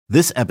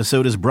This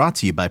episode is brought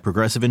to you by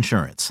Progressive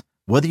Insurance.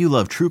 Whether you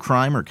love true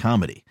crime or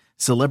comedy,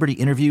 celebrity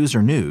interviews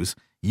or news,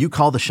 you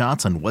call the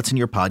shots on what's in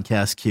your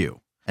podcast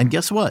queue. And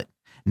guess what?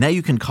 Now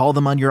you can call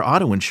them on your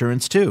auto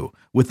insurance too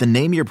with the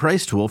Name Your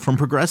Price tool from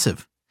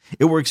Progressive.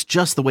 It works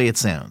just the way it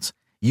sounds.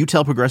 You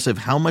tell Progressive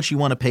how much you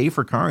want to pay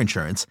for car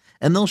insurance,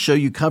 and they'll show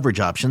you coverage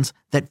options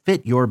that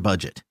fit your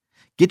budget.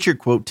 Get your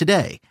quote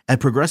today at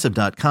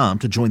Progressive.com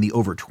to join the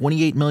over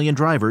 28 million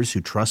drivers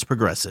who trust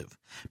Progressive.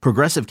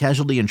 Progressive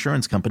Casualty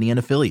Insurance Company and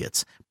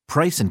Affiliates.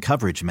 Price and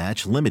coverage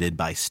match limited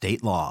by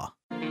state law.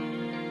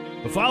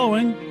 The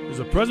following is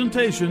a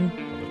presentation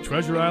of the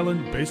Treasure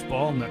Island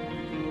Baseball Network.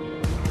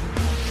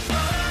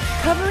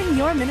 Covering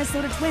your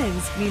Minnesota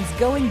Twins means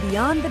going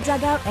beyond the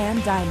dugout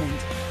and diamond.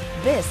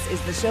 This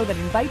is the show that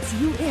invites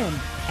you in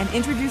and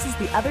introduces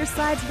the other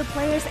side to the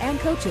players and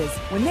coaches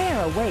when they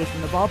are away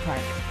from the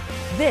ballpark.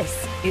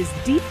 This is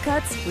Deep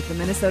Cuts with the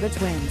Minnesota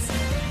Twins.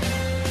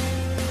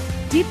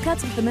 Deep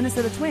Cuts with the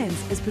Minnesota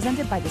Twins is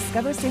presented by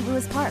Discover St.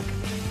 Louis Park.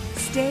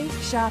 Stay,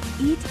 shop,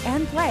 eat,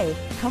 and play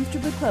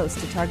comfortably close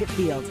to Target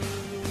Field.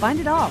 Find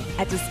it all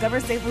at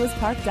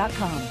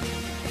discoverstlouispark.com.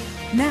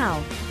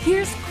 Now,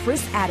 here's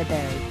Chris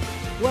Atterbury.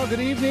 Well, good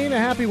evening, a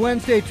happy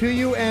Wednesday to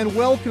you, and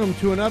welcome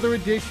to another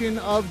edition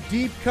of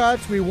Deep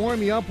Cuts. We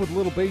warm you up with a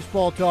little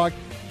baseball talk,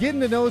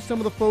 getting to know some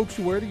of the folks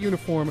who wear the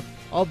uniform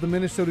of the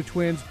Minnesota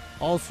Twins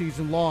all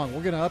season long.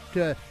 We're going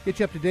to get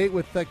you up to date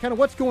with kind of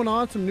what's going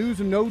on, some news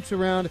and notes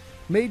around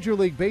Major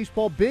League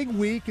Baseball. Big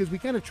week as we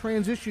kind of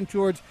transition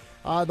towards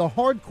the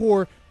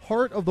hardcore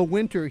heart of the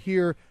winter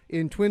here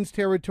in Twins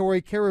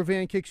territory.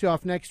 Caravan kicks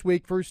off next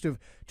week, first of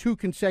 2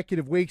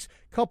 consecutive weeks.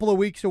 Couple of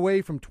weeks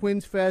away from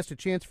Twins Fest, a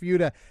chance for you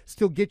to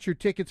still get your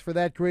tickets for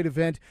that great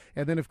event.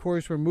 And then, of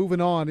course, we're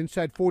moving on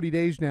inside 40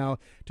 days now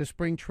to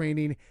spring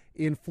training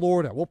in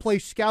Florida. We'll play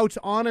Scouts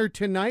Honor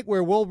tonight,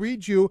 where we'll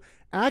read you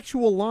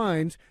actual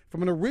lines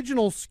from an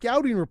original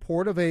scouting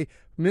report of a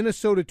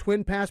Minnesota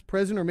Twin, past,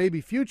 present, or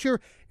maybe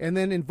future, and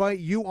then invite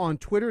you on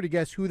Twitter to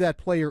guess who that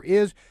player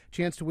is.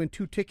 Chance to win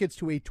 2 tickets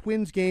to a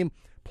Twins game,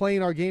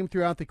 playing our game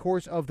throughout the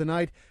course of the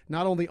night,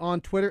 not only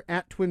on Twitter,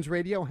 at Twins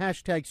Radio,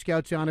 hashtag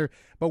Scouts Honor,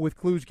 but with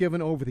clues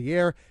given over the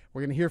air.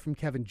 We're going to hear from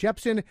Kevin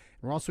Jepsen, and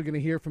we're also going to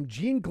hear from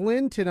Gene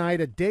Glynn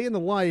tonight, a day in the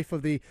life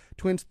of the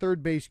Twins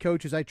third base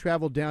coach, as I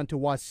traveled down to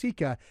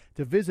Waseca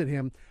to visit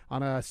him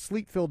on a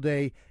sleet-filled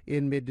day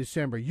in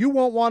mid-December. You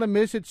won't want to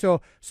miss it,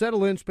 so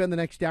settle in, spend the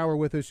next hour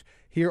with us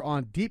here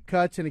on Deep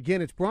Cuts. And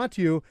again, it's brought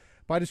to you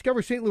by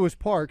Discover St. Louis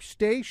Park.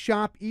 Stay,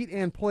 shop, eat,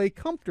 and play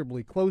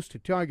comfortably close to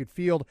Target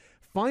Field.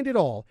 Find it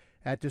all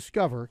at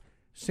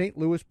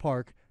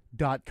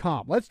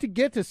discoverstlouispark.com. Let's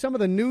get to some of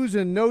the news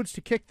and notes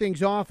to kick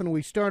things off, and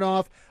we start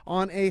off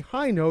on a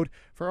high note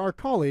for our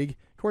colleague,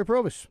 Corey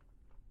Provis.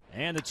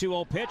 And the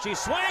 2-0 pitch, he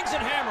swings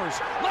and hammers,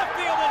 left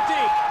field and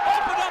deep,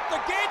 open up the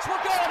gates,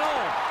 we're going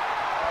home.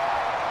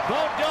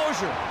 Vote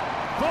Dozier,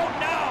 vote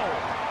now,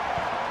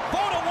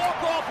 vote a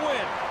walk-off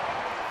win.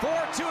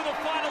 4-2 the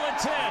final and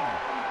 10.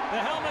 The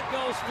helmet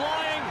goes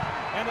flying,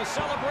 and the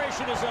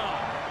celebration is on.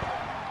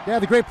 Yeah,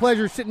 the great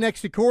pleasure sitting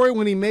next to Corey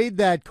when he made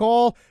that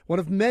call. One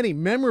of many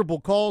memorable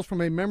calls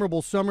from a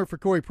memorable summer for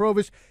Corey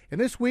Provis.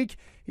 And this week,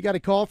 he got a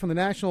call from the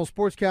National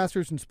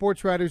Sportscasters and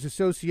Sports Writers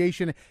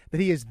Association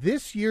that he is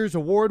this year's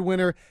award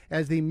winner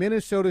as the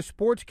Minnesota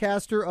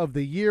Sportscaster of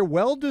the Year.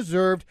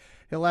 Well-deserved.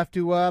 He'll have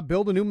to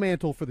build a new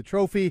mantle for the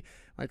trophy.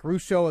 Mike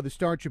Russo of the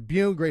Star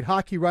Tribune, great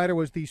hockey writer,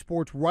 was the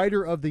Sports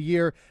Writer of the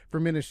Year for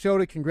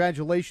Minnesota.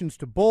 Congratulations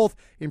to both,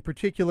 in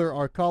particular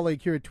our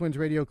colleague here at Twins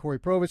Radio, Corey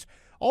Provis.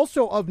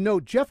 Also of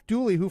note, Jeff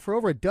Dooley, who for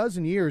over a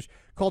dozen years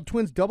called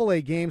Twins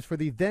AA games for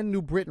the then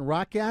New Britain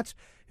Rockcats.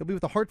 He'll be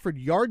with the Hartford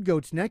Yard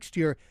Goats next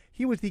year.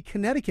 He was the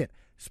Connecticut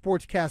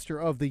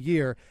Sportscaster of the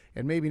Year,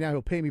 and maybe now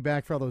he'll pay me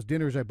back for all those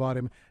dinners I bought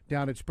him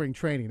down at spring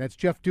training. That's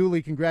Jeff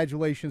Dooley.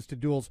 Congratulations to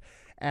Dools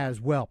as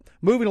well.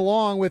 Moving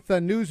along with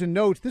news and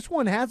notes. This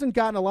one hasn't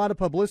gotten a lot of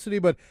publicity,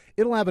 but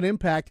it'll have an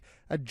impact.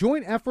 A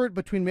joint effort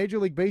between Major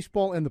League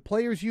Baseball and the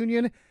Players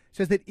Union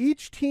says that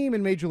each team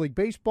in Major League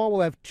Baseball will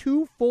have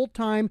 2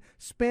 full-time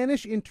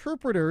Spanish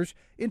interpreters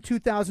in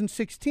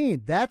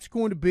 2016. That's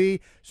going to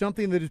be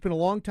something that has been a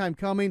long time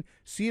coming.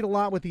 See it a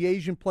lot with the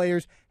Asian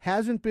players.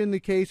 Hasn't been the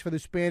case for the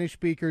Spanish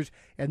speakers,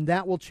 and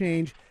that will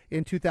change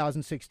in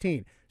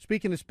 2016.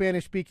 Speaking of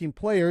Spanish-speaking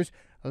players,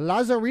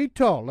 Lazaro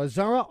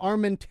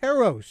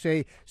Armenteros,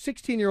 a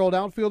 16-year-old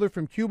outfielder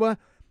from Cuba,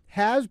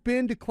 has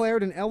been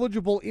declared an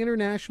eligible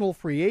international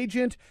free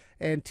agent,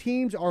 and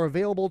teams are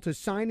available to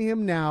sign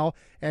him now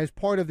as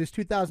part of this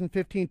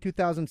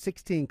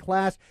 2015-2016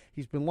 class.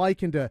 He's been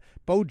likened to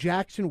Bo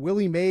Jackson,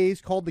 Willie Mays,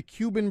 called the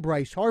Cuban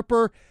Bryce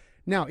Harper.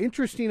 Now,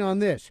 interesting on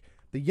this,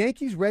 the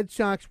Yankees, Red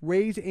Sox,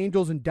 Rays,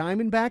 Angels, and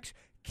Diamondbacks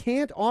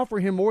can't offer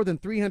him more than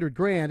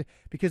 $300,000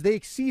 because they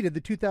exceeded the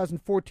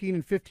 2014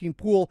 and 15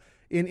 pool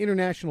in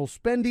international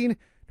spending.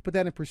 To put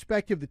that in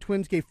perspective, the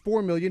Twins gave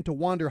 $4 million to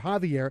Wander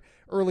Javier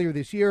earlier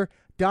this year.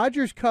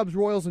 Dodgers, Cubs,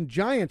 Royals, and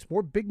Giants,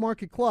 more big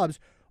market clubs,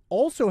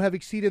 also have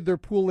exceeded their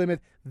pool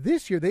limit.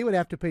 This year, they would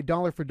have to pay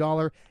dollar for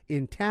dollar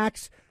in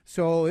tax.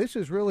 So this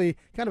is really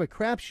kind of a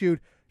crapshoot.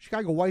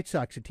 Chicago White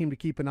Sox, a team to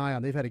keep an eye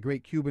on. They've had a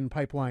great Cuban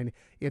pipeline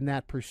in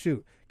that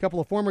pursuit. A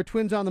couple of former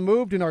Twins on the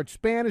move. Denard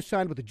Span is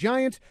signed with the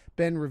Giants.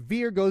 Ben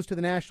Revere goes to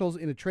the Nationals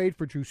in a trade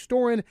for Drew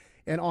Storen.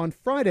 And on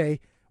Friday,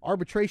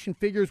 arbitration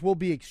figures will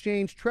be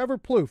exchanged. Trevor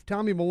Plouffe,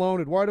 Tommy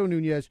Milone, Eduardo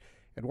Nunez,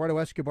 Eduardo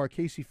Escobar,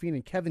 Casey Fien,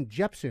 and Kevin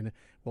Jepsen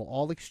will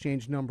all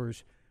exchange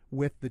numbers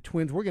with the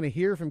Twins. We're going to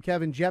hear from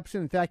Kevin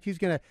Jepsen. In fact, he's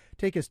going to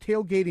take us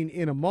tailgating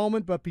in a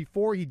moment. But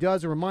before he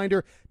does, a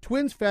reminder,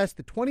 Twins Fest,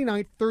 the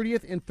 29th,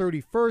 30th, and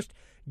 31st.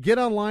 Get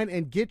online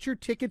and get your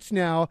tickets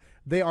now.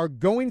 They are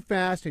going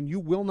fast, and you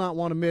will not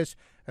want to miss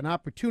an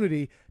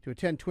opportunity to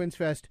attend Twins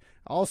Fest.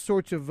 All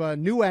sorts of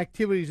new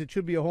activities. It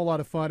should be a whole lot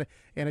of fun,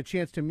 and a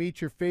chance to meet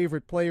your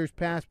favorite players,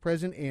 past,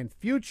 present, and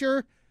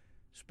future.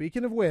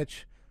 Speaking of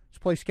which, let's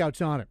play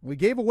Scouts Honor. We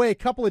gave away a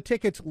couple of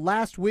tickets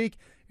last week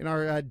in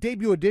our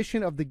debut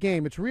edition of the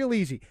game. It's real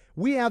easy.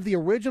 We have the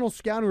original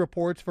scouting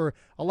reports for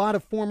a lot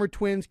of former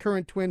Twins,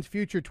 current Twins,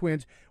 future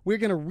Twins. We're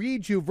going to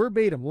read you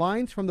verbatim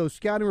lines from those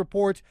scouting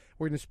reports.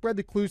 We're going to spread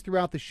the clues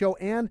throughout the show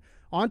and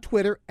on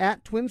Twitter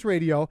at Twins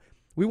Radio.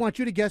 We want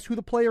you to guess who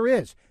the player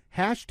is.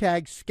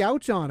 Hashtag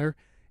Scouts Honor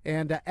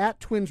and at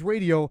Twins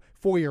Radio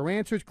for your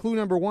answers. Clue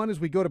number one as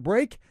we go to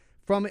break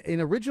from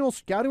an original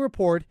scouting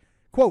report.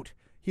 Quote,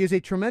 he is a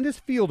tremendous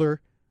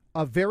fielder,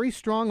 a very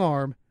strong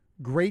arm,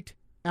 great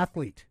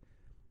athlete.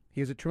 He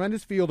is a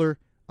tremendous fielder,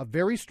 a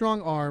very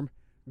strong arm,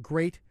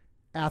 great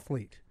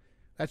athlete.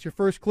 That's your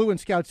first clue in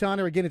Scouts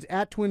Honor. Again, it's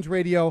at Twins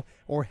Radio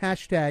or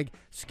hashtag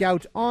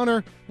Scouts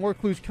Honor. More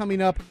clues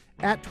coming up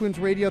at Twins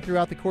Radio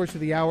throughout the course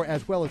of the hour,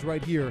 as well as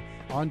right here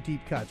on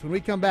Deep Cuts. When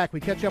we come back, we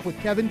catch up with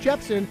Kevin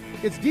Jepsen.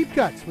 It's Deep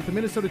Cuts with the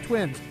Minnesota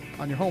Twins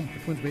on your home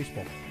for Twins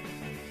baseball.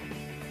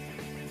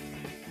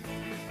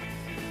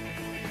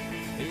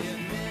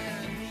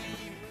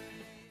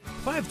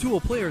 Five-tool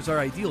players are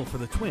ideal for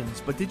the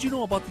Twins, but did you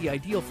know about the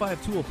ideal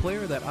five-tool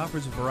player that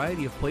offers a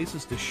variety of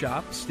places to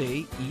shop,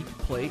 stay, eat,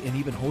 play, and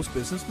even host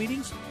business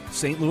meetings?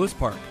 St. Louis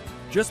Park.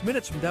 Just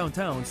minutes from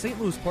downtown, St.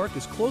 Louis Park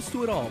is close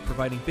to it all,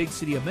 providing big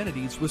city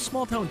amenities with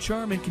small-town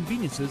charm and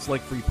conveniences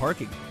like free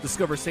parking.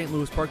 Discover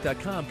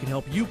stlouispark.com can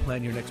help you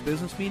plan your next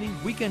business meeting,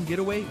 weekend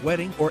getaway,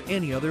 wedding, or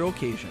any other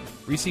occasion.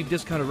 Receive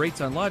discounted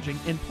rates on lodging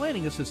and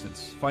planning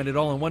assistance. Find it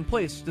all in one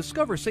place.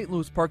 Discover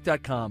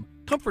stlouispark.com,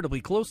 comfortably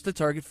close to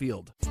Target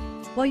Field.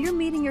 While you're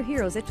meeting your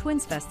heroes at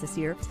Twins Fest this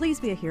year, please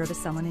be a hero to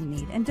someone in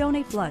need and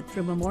donate blood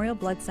through Memorial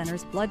Blood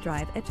Center's Blood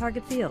Drive at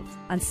Target Field.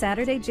 On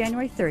Saturday,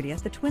 January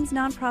 30th, the Twins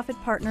nonprofit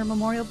partner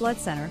Memorial Blood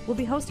Center will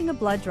be hosting a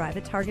blood drive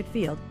at Target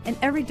Field, and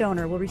every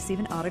donor will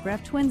receive an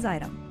autographed Twins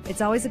item.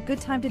 It's always a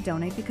good time to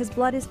donate because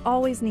blood is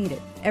always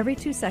needed. Every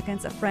 2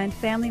 seconds, a friend,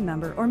 family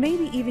member, or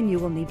maybe even you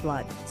will need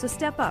blood. So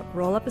step up,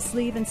 roll up a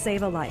sleeve, and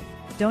save a life.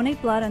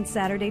 Donate blood on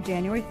Saturday,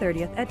 January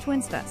 30th at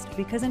Twins Fest,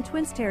 because in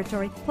Twins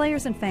territory,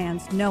 players and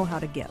fans know how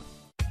to give.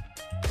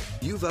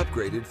 You've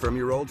upgraded from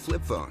your old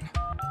flip phone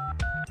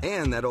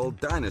and that old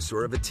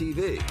dinosaur of a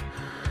TV,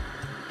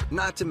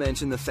 not to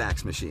mention the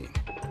fax machine.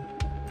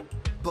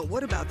 But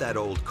what about that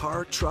old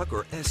car, truck,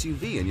 or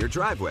SUV in your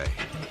driveway?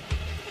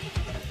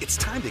 It's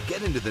time to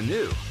get into the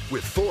new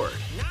with Ford.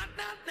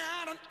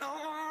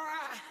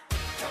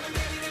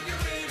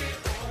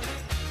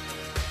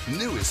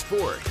 New is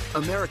Ford,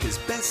 America's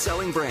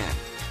best-selling brand.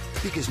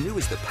 Because new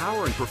is the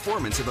power and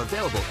performance of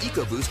available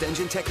EcoBoost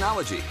engine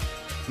technology.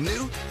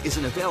 New is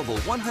an available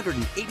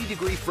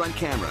 180-degree front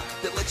camera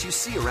that lets you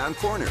see around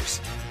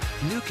corners.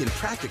 New can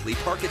practically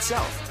park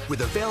itself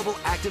with available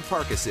active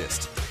park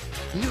assist.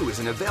 New is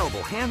an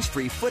available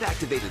hands-free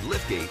foot-activated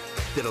liftgate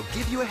that'll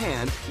give you a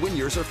hand when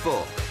yours are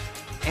full.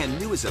 And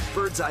new is a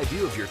bird's-eye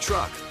view of your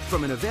truck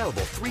from an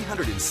available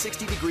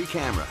 360-degree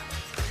camera.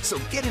 So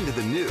get into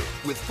the new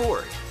with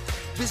Ford.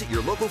 Visit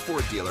your local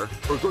Ford dealer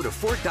or go to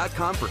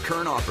Ford.com for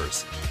current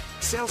offers.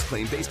 Sales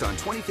claim based on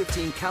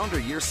 2015 calendar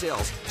year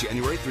sales,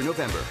 January through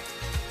November.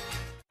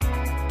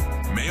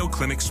 Mayo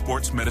Clinic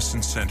Sports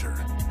Medicine Center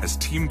has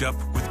teamed up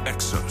with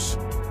Exos,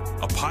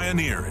 a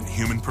pioneer in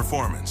human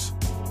performance,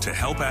 to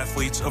help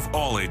athletes of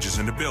all ages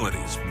and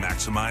abilities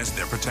maximize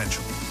their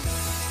potential.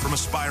 From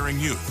aspiring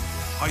youth,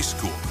 high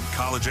school, and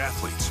college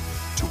athletes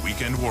to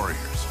weekend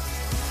warriors.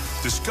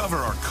 Discover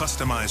our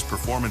customized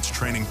performance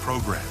training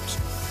programs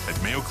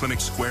at Mayo Clinic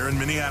Square in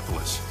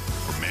Minneapolis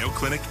or Mayo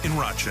Clinic in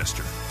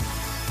Rochester.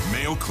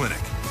 Mayo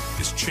Clinic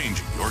is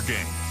changing your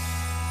game.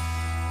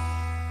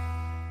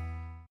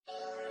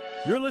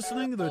 You're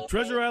listening to the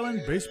Treasure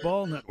Island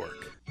Baseball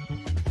Network.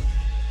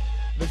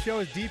 The show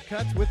is Deep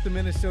Cuts with the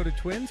Minnesota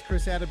Twins.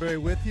 Chris Atterbury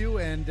with you,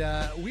 and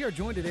we are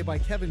joined today by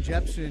Kevin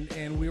Jepsen,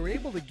 and we were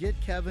able to get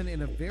Kevin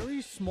in a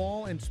very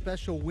small and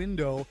special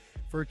window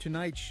for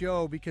tonight's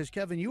show because,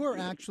 Kevin, you are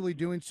actually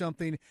doing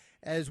something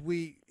as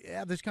we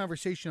have this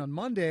conversation on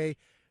Monday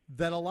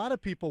that a lot of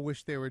people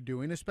wish they were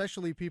doing,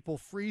 especially people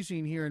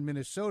freezing here in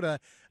Minnesota.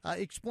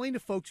 Explain to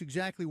folks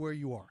exactly where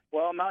you are.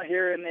 Well, I'm out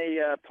here in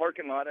the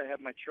parking lot. I have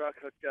my truck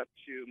hooked up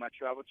to my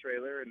travel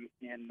trailer, and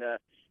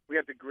we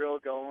got the grill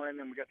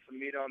going, and we got some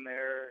meat on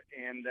there,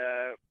 and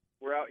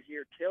we're out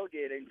here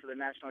tailgating for the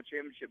national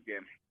championship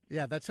game.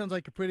 Yeah, that sounds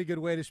like a pretty good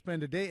way to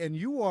spend a day. And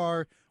you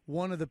are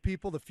one of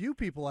the few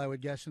people I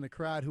would guess in the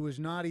crowd who is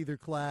not either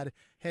clad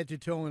head to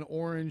toe in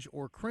orange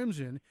or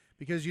crimson,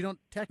 because you don't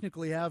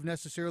technically have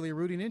necessarily a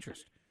rooting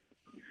interest.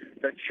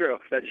 That's true.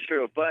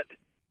 But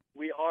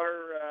we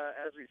are,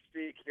 as we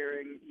speak,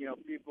 hearing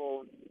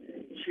people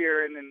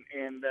cheering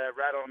and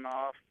rattling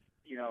off,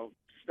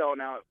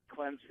 spelling out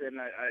Clemson.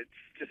 It's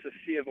just a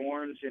sea of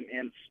orange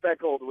and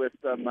speckled with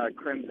some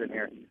crimson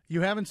here.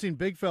 You haven't seen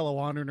Big Fella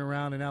wandering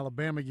around in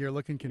Alabama gear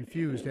looking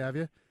confused, have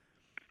you?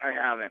 I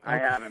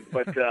haven't.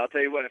 But I'll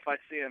tell you what, if I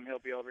see him, he'll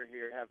be over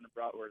here having a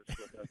bratwurst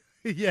with us.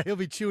 Yeah, he'll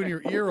be chewing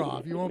your ear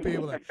off. You won't be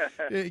able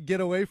to get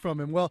away from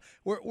him. Well,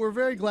 we're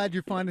very glad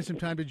you're finding some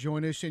time to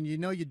join us. And,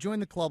 you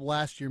joined the club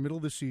last year, middle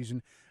of the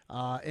season,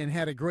 and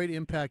had a great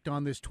impact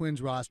on this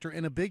Twins roster.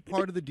 And a big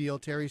part of the deal,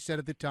 Terry said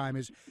at the time,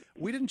 is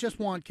we didn't just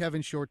want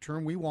Kevin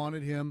short-term. We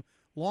wanted him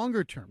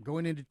longer-term,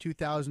 going into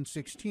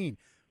 2016.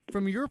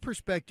 From your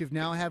perspective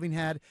now, having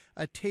had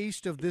a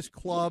taste of this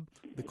club,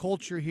 the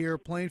culture here,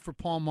 playing for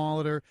Paul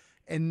Molitor,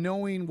 and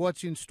knowing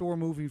what's in store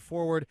moving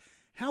forward,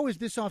 how has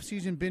this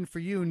offseason been for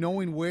you,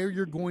 knowing where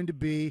you're going to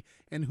be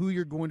and who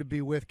you're going to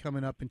be with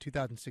coming up in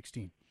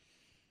 2016?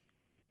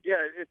 Yeah,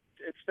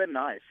 it's been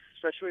nice,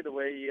 especially the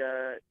way,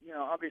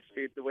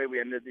 obviously the way we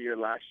ended the year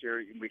last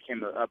year. We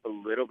came up a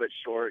little bit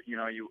short.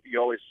 You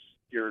always,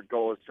 your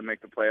goal is to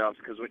make the playoffs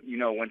because,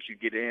 once you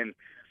get in,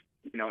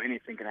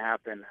 anything can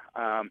happen.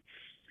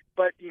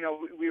 But,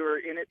 we were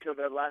in it till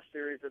the last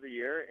series of the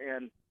year,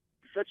 and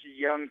such a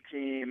young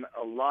team,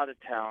 a lot of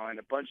talent,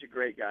 a bunch of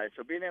great guys.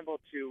 So being able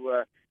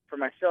to, for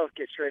myself,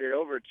 get traded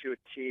over to a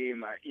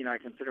team, I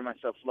consider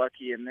myself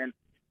lucky. And then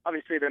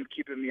obviously them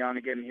keeping me on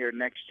again here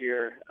next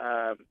year,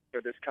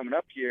 or this coming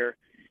up year,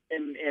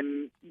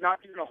 and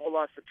not doing a whole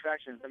lot of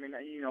subtractions. I mean,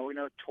 we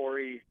know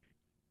Torrey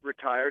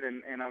retired,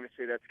 and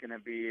obviously that's going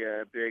to be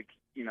a big,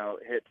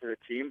 hit to the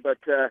team. But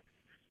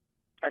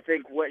I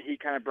think what he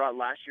kind of brought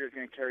last year is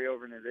going to carry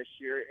over into this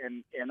year.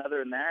 And other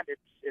than that,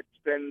 it's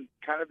been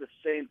kind of the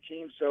same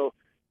team. So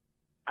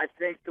I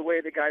think the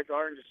way the guys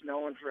are and just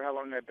knowing for how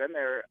long I've been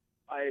there,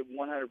 I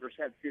 100%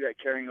 see that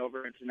carrying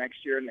over into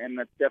next year, and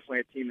that's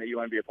definitely a team that you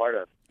want to be a part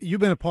of. You've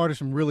been a part of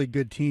some really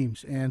good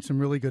teams and some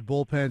really good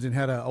bullpens and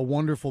had a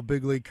wonderful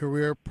big league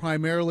career,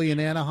 primarily in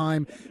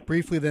Anaheim,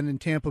 briefly then in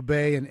Tampa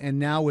Bay, and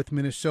now with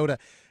Minnesota.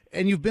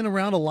 And you've been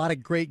around a lot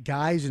of great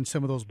guys in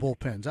some of those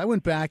bullpens. I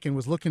went back and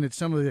was looking at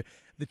some of the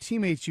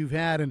teammates you've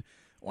had, and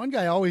one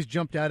guy always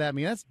jumped out at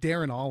me. That's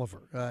Darren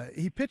Oliver.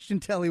 He pitched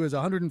until he was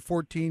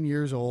 114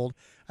 years old.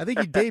 I think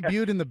he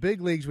debuted in the big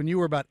leagues when you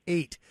were about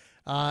 8.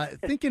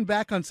 Thinking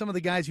back on some of the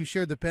guys you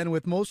shared the pen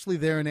with, mostly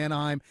there in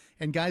Anaheim,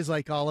 and guys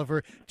like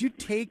Oliver, do you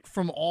take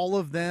from all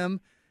of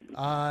them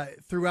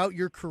throughout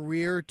your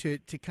career to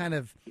kind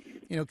of,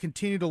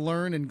 continue to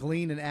learn and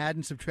glean and add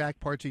and subtract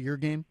parts of your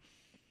game?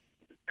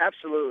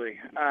 Absolutely.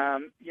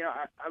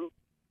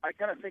 I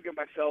kind of think of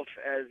myself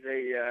as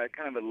a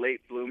kind of a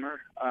late bloomer.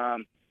 I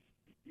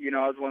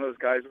was one of those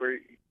guys where,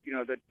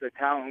 the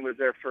talent was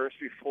there first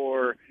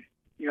before,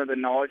 the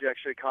knowledge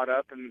actually caught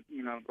up. And,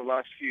 the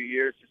last few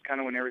years is kind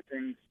of when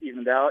everything's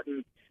evened out.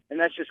 And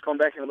that's just going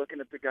back and looking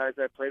at the guys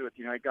I played with.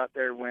 I got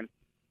there when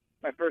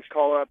my first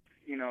call up,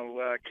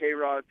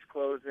 K-Rod's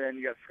closing,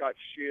 you got Scott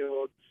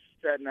Shields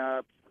setting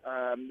up.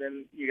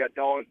 Then you got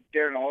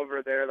Darren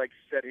Oliver there. Like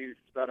you said, he's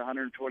about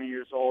 120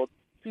 years old,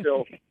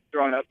 still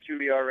throwing up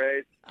 2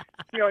 ERAs.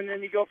 And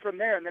then you go from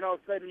there, and then all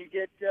of a sudden you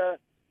get,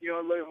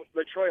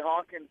 LaTroy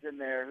Hawkins in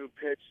there, who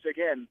pitched,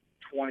 again,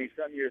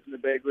 20-something years in the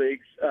big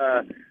leagues.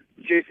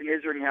 Jason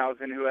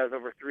Isringhausen, who has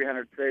over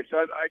 300 saves. So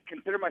I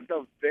consider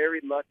myself very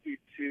lucky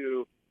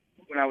to,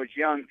 when I was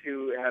young,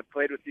 to have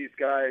played with these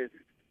guys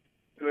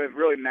who have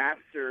really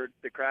mastered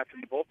the craft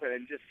in the bullpen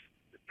and just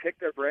pick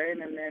their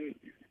brain, and then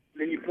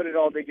you put it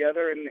all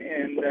together, and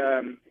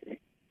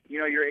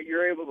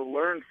you're able to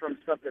learn from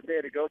stuff that they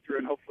had to go through,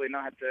 and hopefully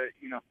not have to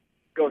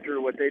go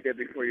through what they did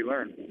before you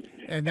learn.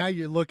 And now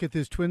you look at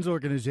this Twins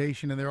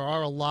organization, and there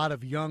are a lot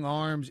of young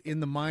arms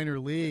in the minor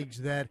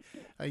leagues that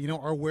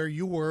are where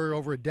you were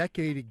over a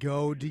decade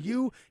ago. Do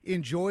you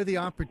enjoy the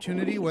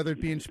opportunity, whether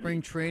it be in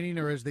spring training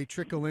or as they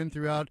trickle in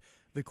throughout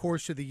the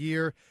course of the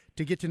year,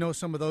 to get to know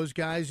some of those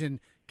guys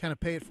and kind of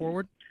pay it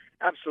forward?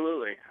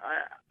 Absolutely.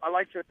 I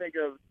like to think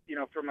of,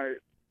 from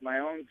my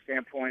own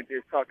standpoint,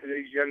 is talking to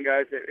these young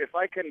guys. If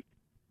I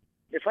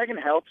can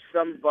help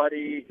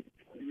somebody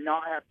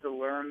not have to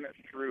learn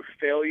through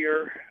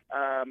failure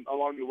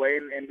along the way,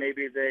 and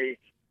maybe they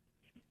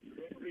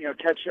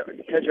catch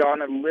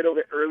on a little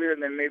bit earlier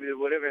than maybe they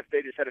would have if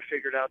they just had to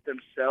figure it out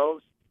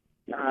themselves.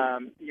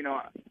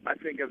 I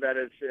think of that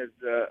as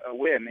a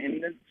win,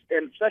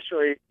 and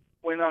especially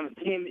when on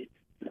the team,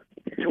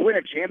 to win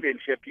a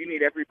championship, you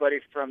need everybody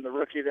from the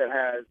rookie that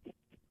has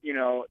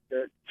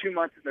the 2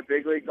 months in the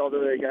big leagues,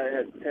 although the guy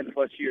has 10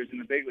 plus years in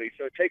the big league.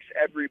 So it takes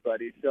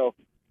everybody. So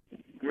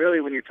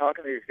really, when you're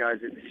talking to these guys,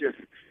 it's just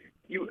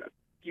you.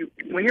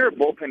 When you're a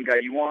bullpen guy,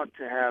 you want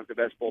to have the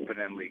best bullpen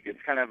in the league. It's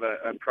kind of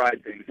a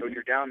pride thing. So when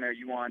you're down there,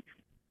 you want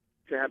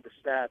to have the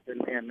stats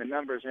and the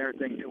numbers and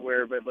everything to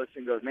where everybody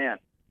listening goes, man,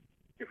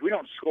 if we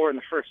don't score in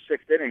the first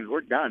 6 innings,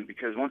 we're done,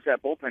 because once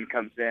that bullpen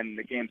comes in,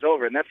 the game's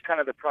over. And that's kind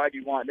of the pride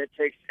you want. And it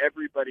takes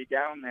everybody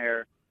down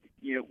there,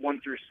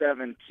 1 through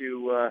 7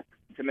 to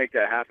make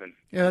that happen.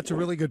 Yeah, that's a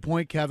really good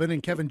point, Kevin.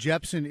 And Kevin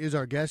Jepsen is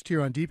our guest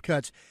here on Deep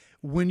Cuts.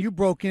 When you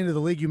broke into the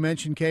league, you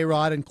mentioned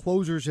K-Rod, and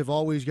closers have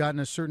always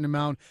gotten a certain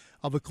amount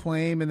of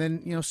acclaim. And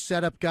then,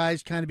 setup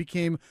guys kind of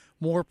became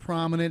more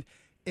prominent.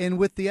 And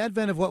with the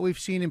advent of what we've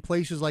seen in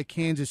places like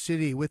Kansas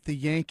City with the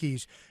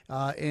Yankees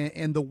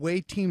and the way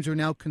teams are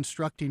now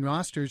constructing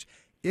rosters,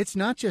 it's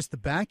not just the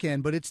back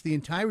end, but it's the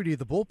entirety of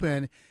the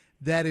bullpen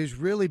that has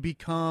really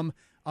become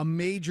a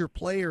major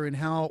player in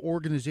how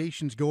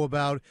organizations go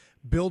about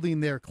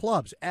building their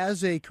clubs.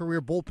 As a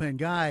career bullpen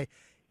guy,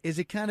 is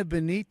it kind of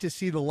been neat to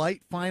see the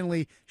light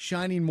finally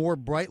shining more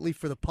brightly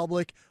for the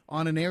public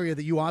on an area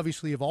that you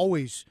obviously have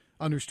always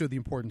understood the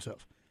importance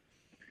of?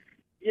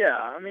 Yeah,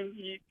 I mean,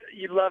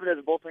 you love it as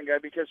a bullpen guy,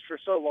 because for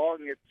so long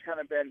it's kind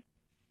of been,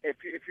 if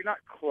you're not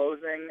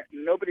closing,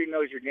 nobody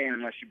knows your game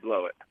unless you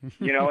blow it, and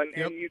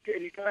Yep. and you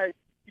kind of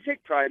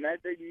take pride in that.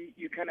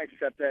 You kind of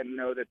accept that and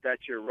know that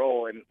that's your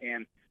role,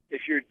 and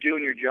if you're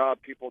doing your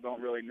job, people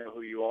don't really know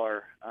who you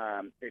are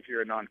if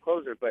you're a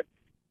non-closer. But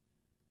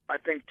I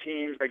think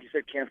teams, like you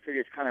said, Kansas City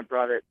has kind of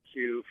brought it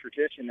to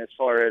fruition as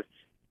far as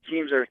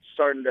teams are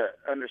starting to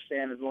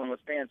understand, as well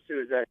with fans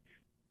too, is that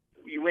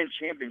you win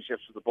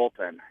championships with the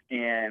bullpen.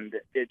 And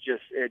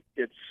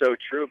it's so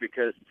true,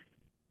 because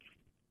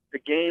the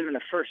game in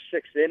the first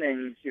 6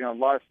 innings, a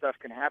lot of stuff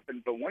can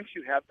happen. But once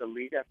you have the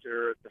lead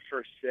after the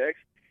first 6,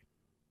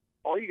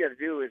 all you got to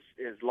do is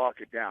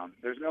lock it down.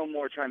 There's no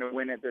more trying to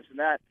win it, this and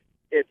that.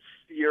 It's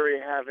you already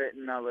have it,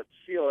 and now let's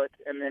seal it.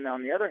 And then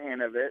on the other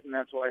hand of it, and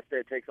that's why I say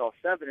it takes all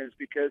 7, is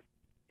because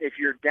if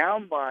you're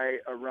down by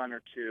a run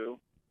or two,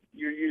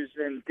 you're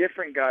using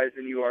different guys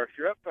than you are if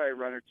you're up by a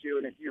run or two.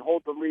 And if you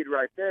hold the lead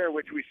right there,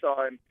 which we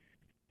saw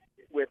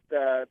with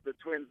the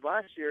Twins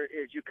last year,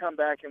 is you come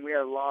back, and we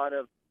had a lot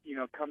of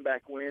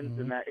comeback wins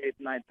in that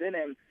 8th, 9th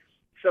inning.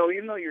 So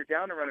even though you're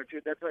down a run or two,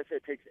 that's why I say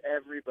it takes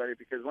everybody,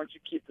 because once you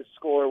keep the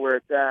score where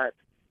it's at,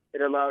 it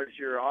allows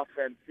your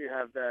offense to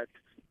have that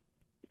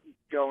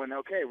going,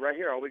 okay, right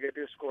here, all we got to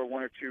do is score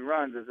 1 or 2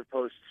 runs, as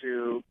opposed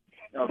to,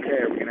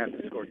 okay, are we going to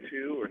have to score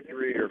 2 or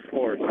 3 or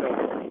 4?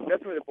 So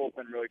that's where the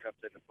bullpen really comes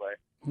into play.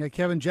 Yeah,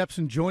 Kevin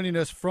Jepsen joining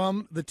us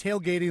from the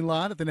tailgating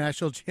lot at the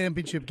National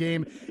Championship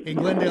game in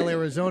Glendale,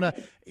 Arizona.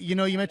 You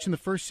mentioned the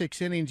first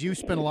 6 innings. You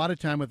spent a lot of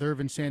time with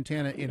Ervin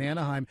Santana in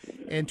Anaheim,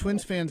 and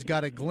Twins fans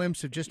got a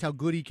glimpse of just how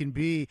good he can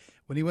be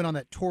when he went on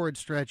that torrid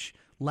stretch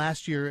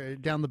last year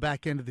down the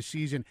back end of the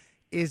season.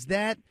 Is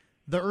that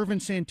the Ervin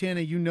Santana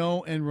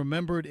and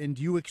remembered, and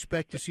do you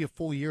expect to see a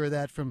full year of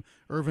that from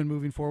Ervin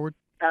moving forward?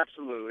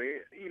 Absolutely.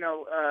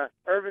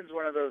 Ervin's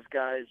one of those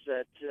guys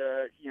that,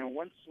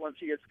 once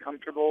he gets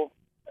comfortable,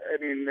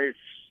 I mean, there's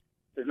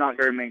not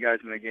very many guys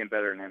in the game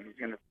better than him. He's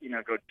going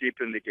to, go deep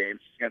into games.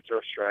 He's going to throw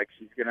strikes.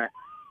 He's going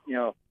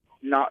to,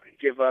 not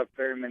give up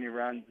very many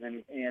runs.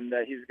 And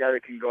he's a guy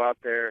that can go out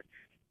there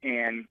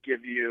and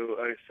give you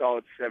a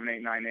solid 7,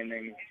 8, 9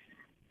 innings,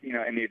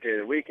 any day of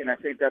the week. And I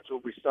think that's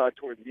what we saw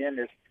towards the end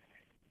is,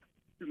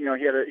 he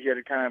had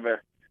a kind of a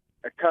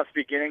tough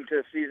beginning to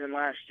the season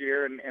last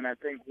year, and I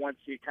think once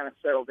he kind of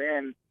settled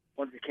in,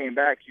 once he came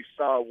back, you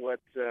saw what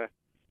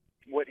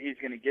he's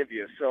going to give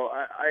you. So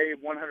I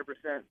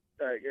 100%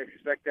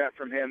 expect that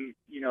from him,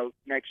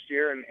 next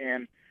year,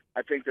 and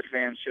I think the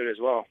fans should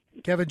as well.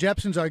 Kevin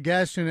Jepsen's our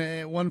guest,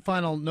 and one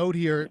final note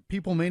here.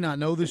 People may not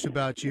know this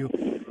about you.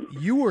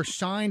 You were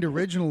signed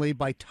originally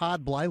by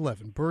Todd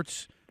Blyleven,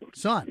 Bert's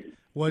son.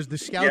 Was the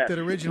scout that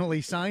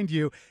originally signed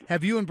you.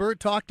 Have you and Bert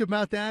talked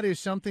about that? Is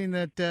something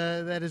that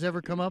has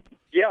ever come up?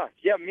 Yeah.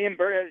 Me and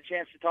Bert had a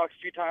chance to talk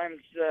a few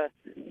times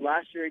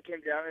last year. He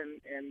came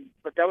down,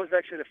 but that was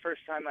actually the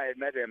first time I had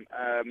met him.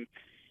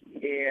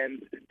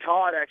 And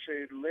Todd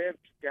actually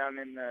lived down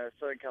in the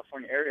Southern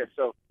California area.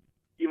 So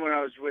even when I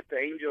was with the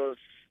Angels,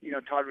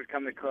 Todd would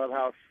come to the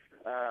clubhouse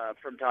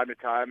from time to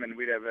time, and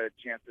we'd have a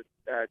chance to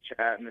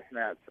chat and this and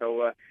that.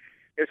 So.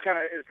 It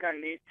was kind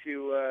of neat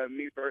to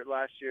meet Bert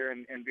last year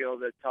and be able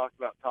to talk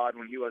about Todd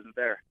when he wasn't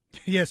there.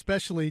 Yeah,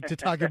 especially to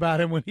talk about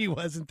him when he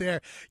wasn't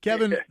there.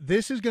 Kevin,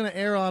 this is going to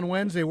air on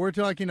Wednesday. We're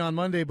talking on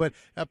Monday, but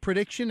a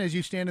prediction as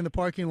you stand in the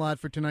parking lot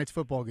for tonight's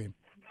football game.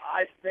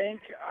 I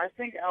think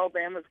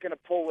Alabama's going to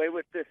pull away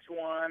with this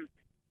one.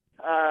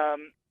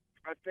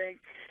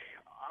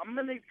 I'm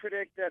going to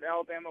predict that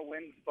Alabama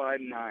wins by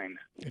 9.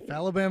 If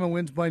Alabama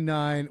wins by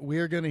 9, we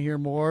are going to hear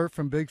more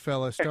from Big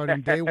Fella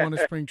starting day 1 of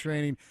spring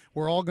training.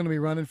 We're all going to be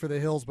running for the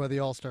hills by the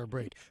All-Star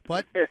break.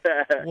 But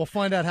we'll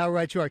find out how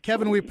right you are.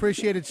 Kevin, we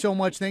appreciate it so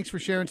much. Thanks for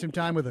sharing some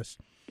time with us.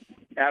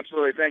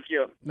 Absolutely. Thank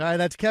you. All right,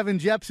 that's Kevin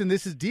Jepsen.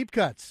 This is Deep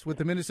Cuts with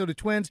the Minnesota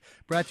Twins,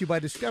 brought to you by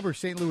Discover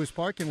St. Louis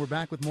Park, and we're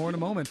back with more in a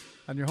moment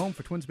on your home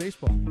for Twins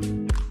baseball.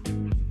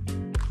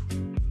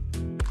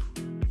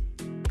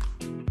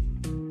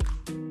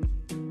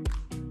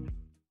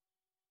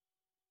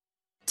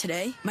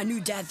 Today, my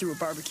new dad threw a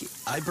barbecue.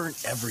 I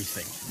burnt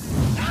everything.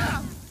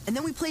 And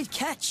then we played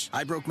catch.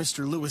 I broke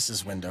Mr.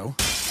 Lewis's window.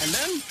 And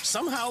then,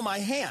 somehow, my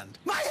hand.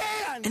 My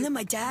hand! And then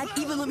my dad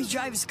even let me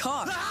drive his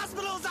car. The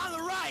hospital's on the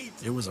right!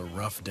 It was a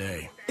rough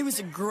day. It was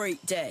a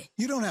great day.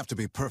 You don't have to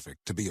be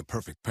perfect to be a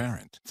perfect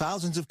parent.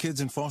 Thousands of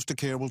kids in foster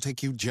care will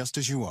take you just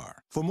as you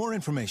are. For more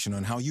information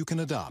on how you can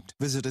adopt,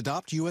 visit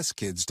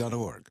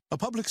adoptuskids.org. A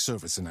public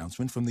service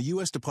announcement from the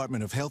U.S.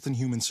 Department of Health and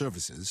Human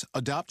Services,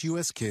 Adopt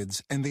U.S.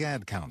 Kids, and the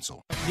Ad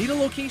Council. Need a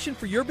location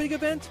for your big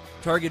event?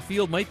 Target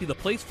Field might be the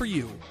place for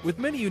you. With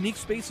many unique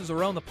spaces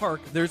around the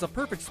park, there's a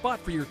perfect spot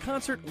for your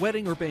concert,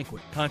 wedding, or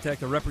banquet.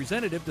 Contact a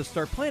representative to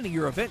start planning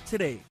your event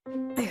today.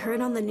 I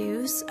heard on the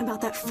news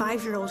about that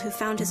 5-year-old who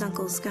found his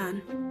uncle's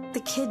gun.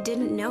 The kid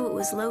didn't know it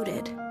was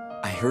loaded.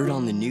 I heard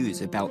on the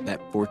news about that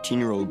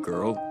 14-year-old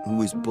girl who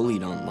was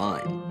bullied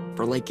online.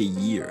 For like a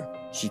year,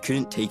 she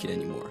couldn't take it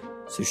anymore,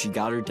 so she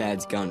got her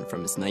dad's gun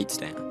from his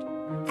nightstand.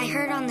 I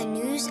heard on the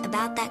news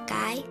about that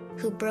guy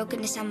who broke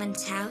into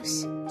someone's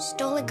house,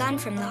 stole a gun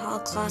from the hall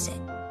closet.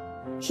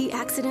 He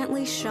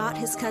accidentally shot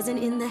his cousin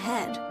in the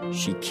head.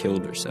 She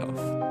killed herself.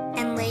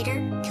 And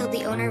later, killed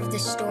the owner of the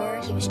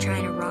store he was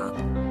trying to rob.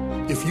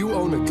 If you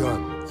own a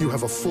gun, you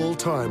have a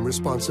full-time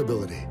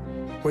responsibility.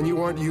 When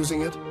you aren't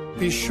using it,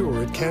 be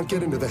sure it can't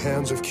get into the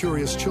hands of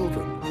curious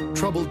children,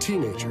 troubled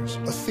teenagers,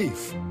 a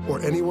thief,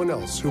 or anyone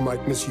else who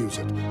might misuse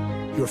it.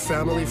 Your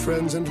family,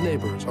 friends, and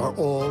neighbors are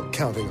all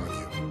counting on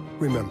you.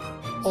 Remember,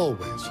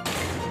 always,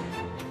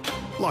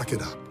 lock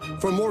it up.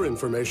 For more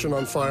information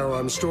on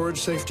firearm storage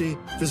safety,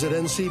 visit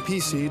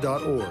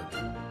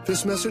ncpc.org.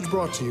 This message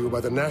brought to you by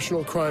the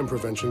National Crime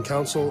Prevention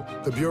Council,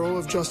 the Bureau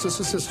of Justice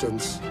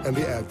Assistance, and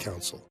the Ad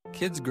Council.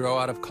 Kids grow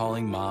out of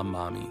calling mom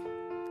mommy.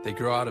 They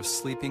grow out of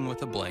sleeping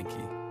with a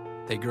blankie.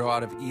 They grow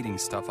out of eating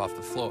stuff off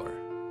the floor.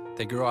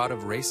 They grow out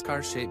of race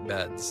car-shaped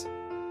beds.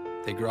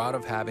 They grow out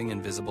of having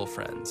invisible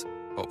friends,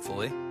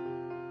 hopefully.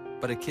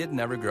 But a kid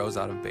never grows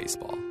out of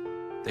baseball.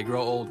 They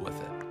grow old with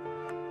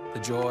it. The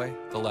joy,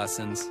 the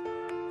lessons,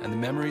 and the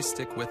memories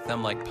stick with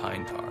them like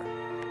pine tar.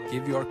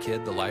 Give your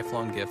kid the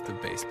lifelong gift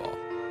of baseball.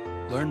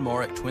 Learn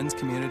more at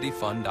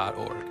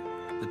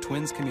twinscommunityfund.org. The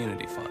Twins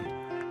Community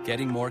Fund,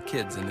 getting more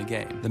kids in the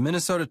game. The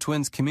Minnesota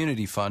Twins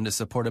Community Fund is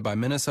supported by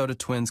Minnesota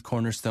Twins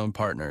Cornerstone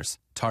Partners,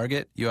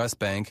 Target, U.S.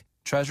 Bank,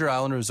 Treasure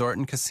Island Resort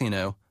and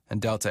Casino,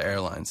 and Delta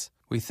Airlines.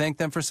 We thank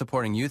them for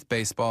supporting youth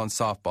baseball and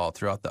softball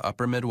throughout the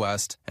upper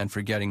Midwest and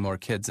for getting more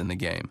kids in the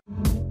game.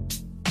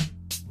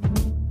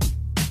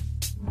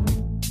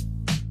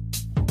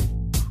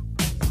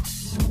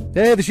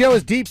 Hey, the show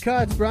is Deep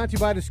Cuts, brought to you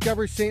by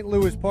Discover St.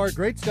 Louis Park.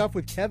 Great stuff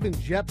with Kevin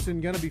Jepson.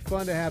 Going to be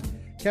fun to have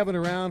Kevin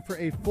around for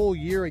a full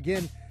year.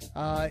 Again,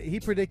 he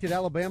predicted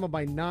Alabama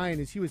by 9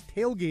 as he was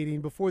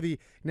tailgating before the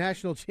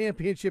national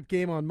championship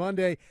game on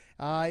Monday.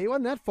 He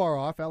wasn't that far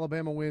off.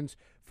 Alabama wins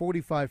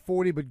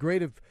 45-40, but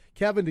great of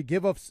Kevin to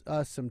give us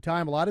some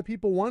time. A lot of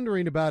people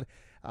wondering about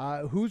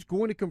who's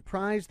going to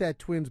comprise that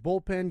Twins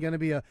bullpen. Going to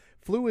be a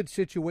fluid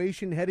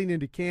situation heading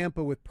into camp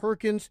with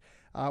Perkins,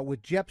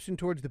 with Jepson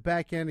towards the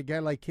back end, a guy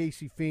like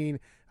Casey Feen,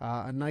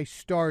 a nice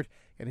start.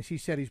 And as he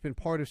said, he's been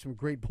part of some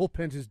great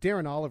bullpens. His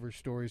Darren Oliver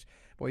stories,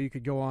 boy, you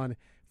could go on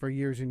for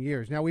years and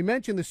years. Now, we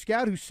mentioned the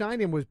scout who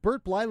signed him was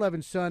Bert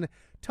Blyleven's son,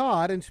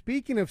 Todd. And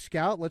speaking of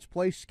scout, let's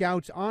play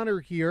Scout's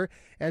Honor here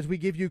as we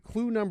give you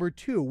clue number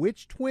 2.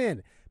 Which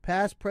Twin,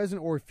 past,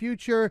 present, or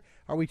future,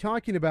 are we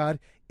talking about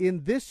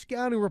in this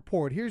scouting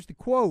report? Here's the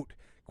quote.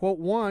 Quote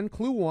 1,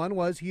 clue 1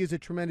 was he is a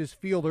tremendous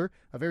fielder,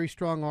 a very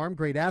strong arm,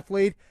 great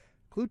athlete.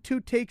 Clue 2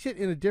 takes it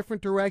in a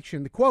different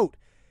direction. The quote,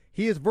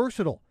 he is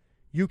versatile.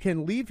 You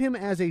can leave him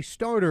as a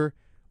starter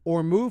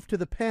or move to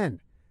the pen.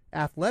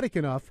 Athletic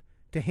enough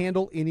to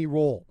handle any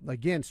role.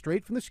 Again,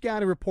 straight from the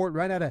scouting report,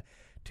 right out of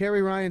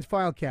Terry Ryan's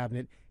file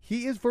cabinet.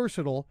 He is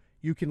versatile.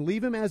 You can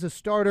leave him as a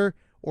starter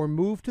or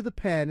move to the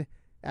pen.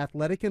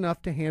 Athletic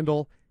enough to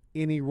handle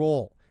any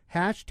role.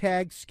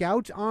 Hashtag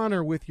Scouts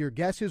Honor with your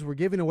guesses. We're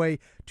giving away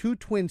 2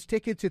 Twins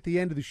tickets at the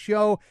end of the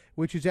show,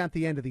 which is at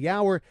the end of the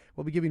hour.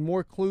 We'll be giving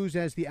more clues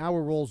as the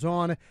hour rolls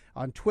on.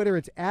 On Twitter,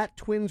 it's at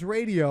Twins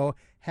Radio.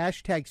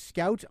 Hashtag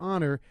Scouts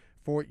Honor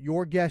for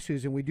your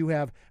guesses. And we do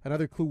have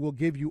another clue we'll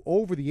give you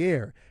over the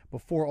air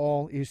before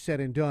all is said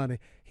and done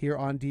here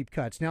on Deep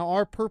Cuts. Now,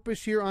 our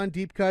purpose here on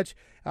Deep Cuts,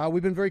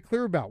 we've been very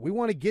clear about. We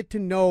want to get to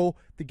know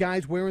the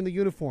guys wearing the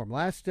uniform.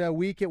 Last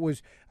week, it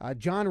was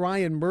John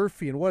Ryan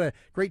Murphy, and what a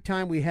great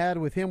time we had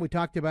with him. We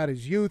talked about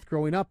his youth,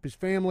 growing up, his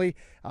family,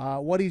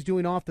 what he's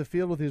doing off the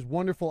field with his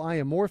wonderful I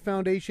Am More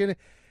Foundation.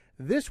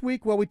 This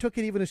week, well, we took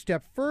it even a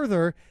step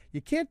further.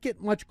 You can't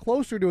get much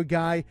closer to a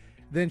guy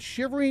than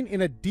shivering in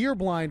a deer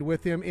blind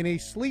with him in a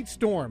sleet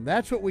storm.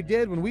 That's what we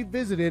did when we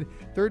visited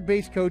third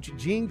base coach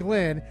Gene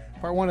Glenn.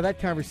 Part 1 of that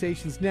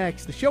conversation's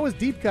next. The show is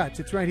Deep Cuts.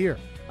 It's right here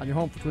on your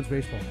home for Twins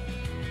baseball.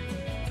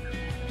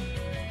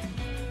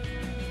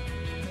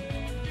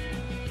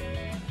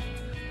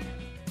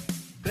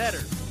 Better,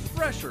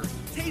 fresher,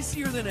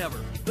 tastier than ever.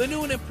 The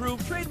new and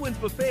improved Trade Winds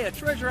Buffet at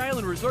Treasure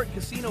Island Resort and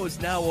Casino is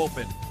now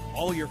open.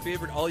 All your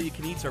favorite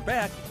all-you-can-eats are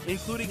back,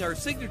 including our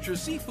signature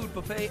seafood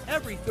buffet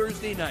every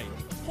Thursday night.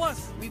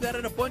 Plus, we've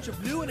added a bunch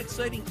of new and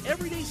exciting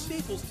everyday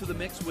staples to the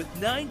mix with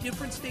 9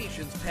 different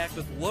stations packed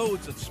with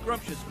loads of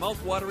scrumptious,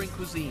 mouth-watering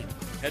cuisine.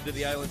 Head to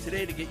the island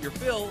today to get your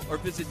fill or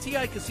visit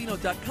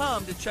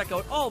TICasino.com to check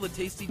out all the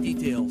tasty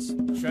details.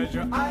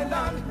 Treasure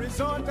Island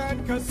Resort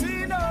and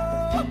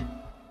Casino.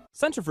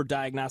 Center for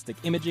Diagnostic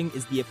Imaging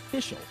is the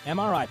official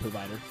MRI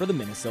provider for the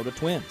Minnesota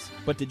Twins.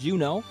 But did you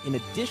know, in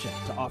addition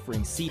to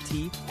offering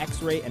CT,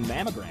 X-ray, and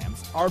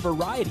mammograms, our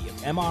variety of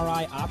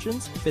MRI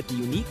options fit the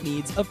unique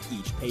needs of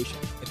each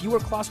patient. If you are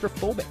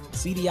claustrophobic,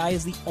 CDI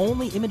is the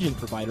only imaging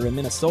provider in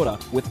Minnesota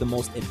with the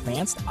most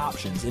advanced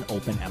options in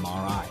open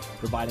MRI,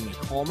 providing a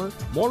calmer,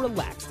 more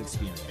relaxed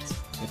experience.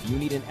 If you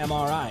need an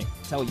MRI,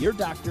 tell your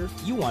doctor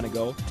you want to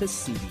go to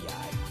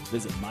CDI.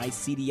 Visit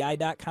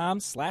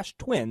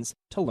mycdi.com/twins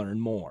to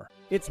learn more.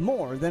 It's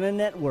more than a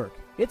network.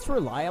 It's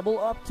reliable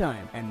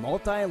uptime and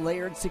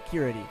multi-layered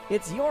security.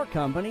 It's your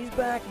company's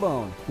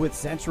backbone. With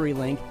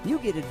CenturyLink, you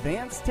get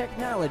advanced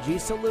technology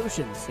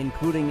solutions,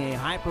 including a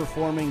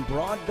high-performing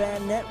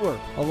broadband network,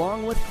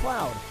 along with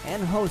cloud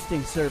and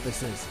hosting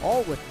services,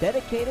 all with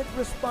dedicated,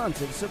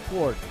 responsive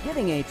support.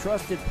 Getting a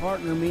trusted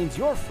partner means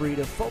you're free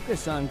to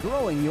focus on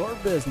growing your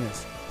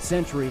business.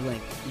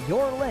 CenturyLink,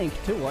 your link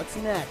to what's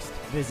next.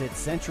 Visit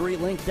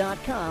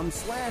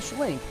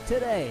CenturyLink.com/link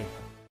today.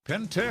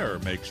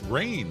 Pentair makes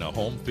rain a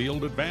home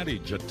field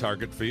advantage at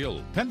Target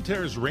Field.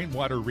 Pentair's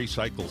rainwater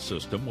recycle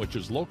system, which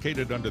is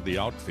located under the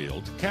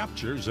outfield,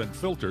 captures and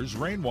filters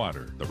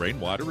rainwater. The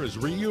rainwater is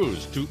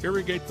reused to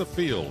irrigate the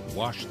field,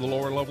 wash the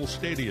lower level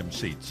stadium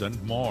seats,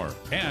 and more.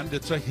 And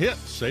it's a hit,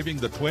 saving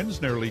the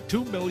Twins nearly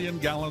 2 million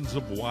gallons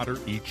of water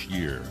each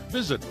year.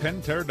 Visit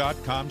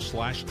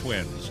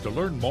Pentair.com/twins to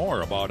learn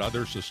more about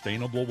other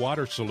sustainable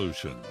water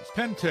solutions.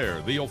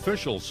 Pentair, the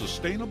official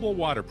sustainable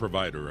water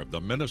provider of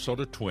the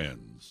Minnesota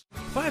Twins.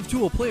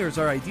 5-tool players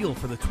are ideal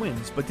for the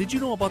Twins, but did you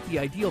know about the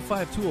ideal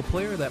 5-tool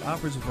player that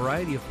offers a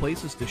variety of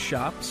places to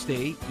shop,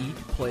 stay, eat,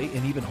 play,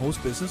 and even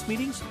host business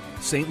meetings?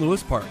 St.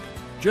 Louis Park.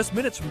 Just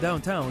minutes from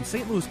downtown,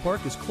 St. Louis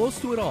Park is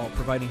close to it all,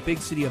 providing big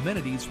city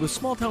amenities with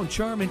small-town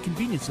charm and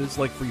conveniences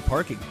like free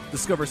parking.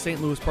 Discover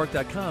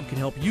stlouispark.com can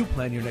help you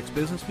plan your next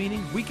business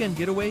meeting, weekend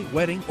getaway,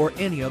 wedding, or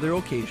any other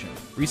occasion.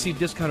 Receive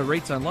discounted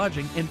rates on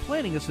lodging and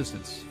planning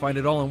assistance. Find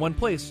it all in one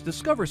place.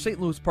 Discover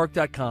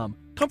stlouispark.com.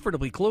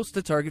 Comfortably close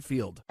to Target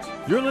Field.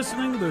 You're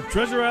listening to the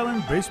Treasure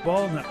Island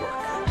Baseball Network.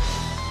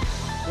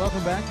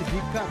 Welcome back to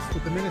Deep Cuts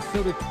with the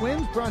Minnesota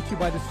Twins, brought to you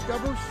by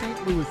Discover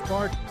St. Louis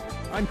Park.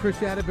 I'm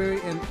Chris Atterbury,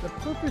 and the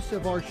purpose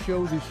of our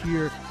show this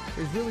year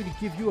is really to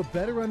give you a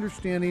better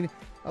understanding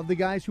of the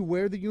guys who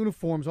wear the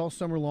uniforms all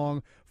summer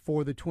long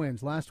for the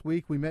Twins. Last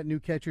week, we met new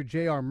catcher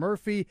J.R.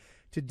 Murphy.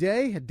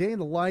 Today, a day in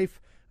the life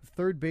of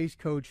third base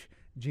coach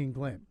Gene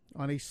Glenn.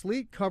 On a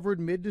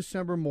sleet-covered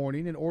mid-December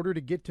morning, in order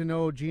to get to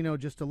know Gino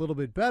just a little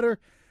bit better,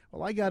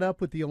 well, I got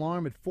up with the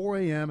alarm at 4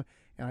 a.m.,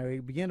 and I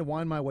began to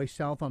wind my way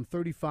south on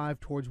 35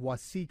 towards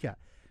Waseca.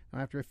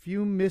 After a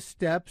few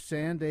missteps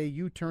and a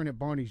U-turn at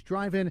Barney's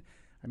Drive-In,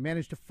 I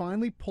managed to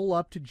finally pull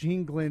up to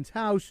Gene Glenn's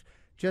house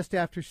just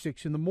after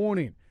 6 in the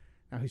morning.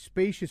 Now, his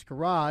spacious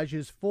garage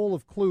is full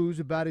of clues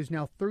about his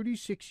now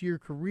 36-year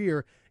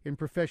career in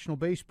professional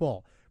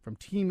baseball, from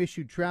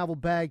team-issued travel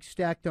bags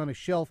stacked on a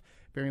shelf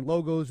bearing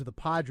logos of the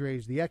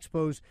Padres, the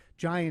Expos,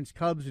 Giants,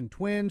 Cubs, and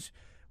Twins,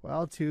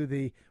 well, to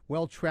the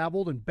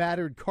well-traveled and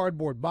battered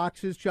cardboard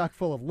boxes chock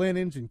full of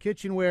linens and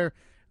kitchenware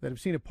that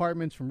have seen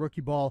apartments from rookie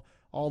ball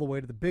all the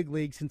way to the big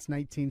league since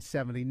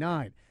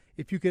 1979.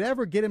 If you could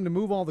ever get him to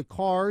move all the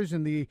cars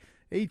and the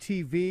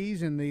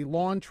ATVs and the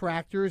lawn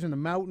tractors and the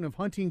mountain of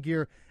hunting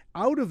gear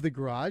out of the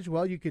garage,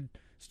 well, you could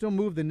still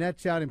move the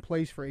nets out in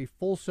place for a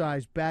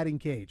full-size batting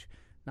cage.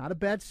 Not a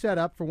bad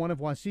setup for one of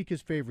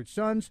Waseca's favorite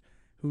sons,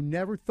 who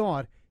never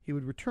thought he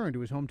would return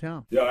to his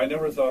hometown. Yeah, I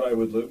never thought I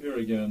would live here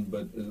again,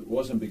 but it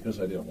wasn't because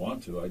I didn't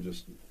want to. I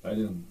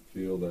didn't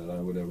feel that I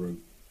would ever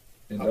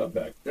end up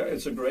back. Yeah,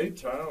 it's a great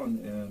town,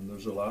 and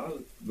there's a lot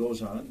that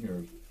goes on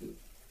here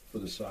for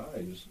the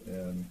size,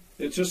 and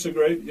it's just a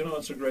great,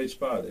 it's a great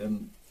spot.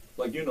 And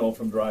like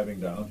from driving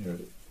down here,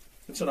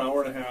 it's an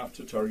hour and a half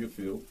to Target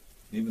Field.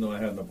 Even though I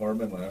had an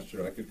apartment last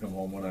year, I could come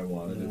home when I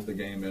wanted if the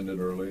game ended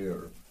early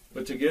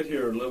But to get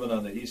here, living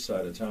on the east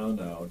side of town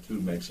now, too,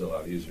 makes it a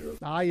lot easier.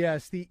 Ah,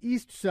 yes, the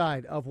east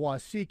side of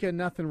Waseca.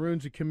 Nothing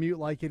ruins a commute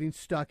like getting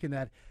stuck in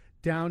that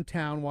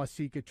downtown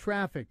Waseca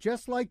traffic.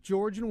 Just like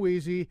George and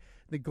Wheezy,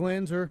 the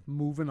Glens are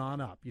moving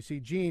on up. You see,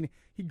 Gene,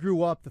 he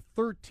grew up the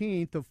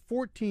 13th of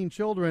 14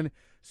 children,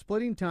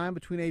 splitting time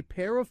between a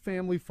pair of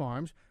family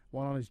farms,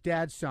 one on his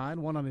dad's side,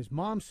 one on his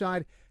mom's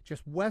side,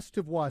 just west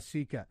of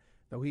Waseca,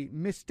 though he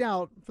missed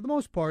out, for the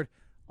most part,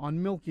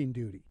 on milking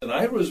duty. And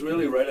I was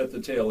really right at the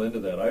tail end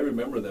of that. I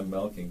remember them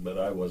milking, but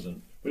I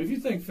wasn't. But if you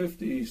think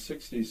 50,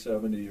 60,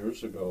 70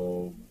 years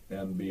ago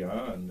and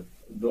beyond,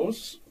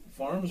 those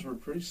farms were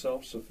pretty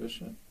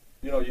self-sufficient.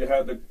 You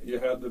had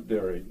the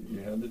dairy, you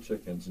had the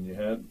chickens, and you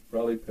had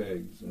probably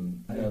pigs,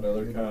 and you had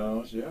other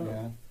cows.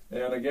 Yeah.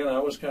 And again, I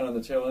was kind of on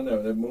the tail end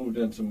of it. It moved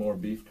into more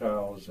beef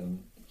cows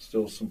and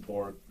still some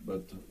pork,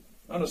 but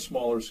on a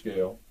smaller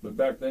scale. But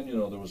back then,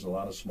 there was a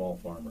lot of small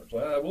farmers.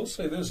 Well, I will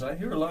say this. I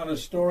hear a lot of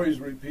stories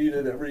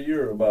repeated every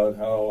year about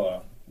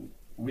how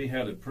we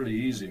had it pretty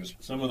easy.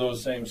 Some of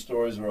those same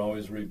stories are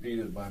always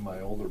repeated by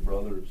my older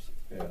brothers,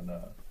 and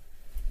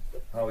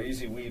how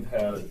easy we've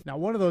had it. Now,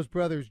 one of those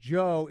brothers,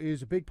 Joe,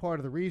 is a big part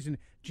of the reason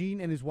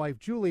Gene and his wife,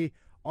 Julie,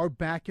 are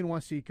back in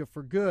Waseca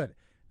for good.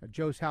 Now,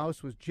 Joe's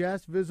house was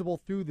just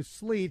visible through the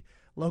sleet,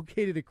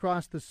 located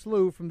across the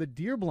slough from the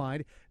deer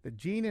blind that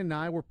Gene and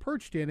I were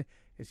perched in,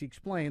 as he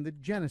explained the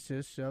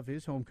genesis of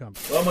his homecoming.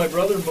 Well, my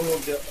brother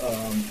moved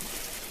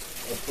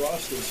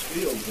across this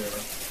field here,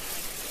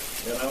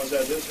 and I was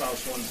at his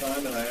house one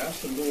time, and I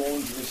asked him who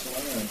owns this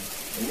land,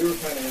 and we were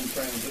kind of in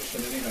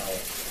transition anyhow.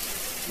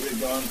 We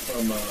had gone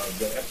from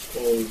the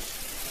Expos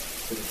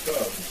to the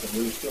Cubs, and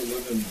we were still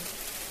living.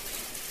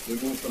 We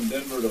moved from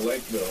Denver to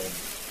Lakeville,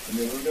 and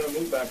then we were going to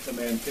move back to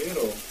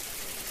Mankato,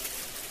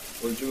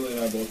 where Julie and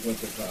I both went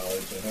to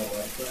college and had a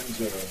lot of friends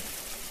there.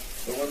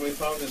 But when we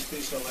found this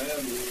piece of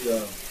land,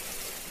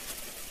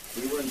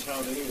 we were in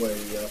town anyway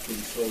after we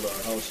sold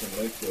our house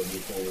in Lakeville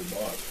before we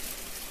bought.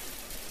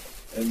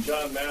 And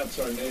John Matz,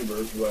 our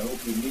neighbor, who I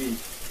hope you meet,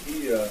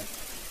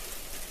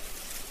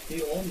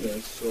 he owned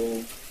this,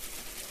 so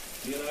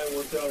he and I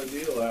worked out a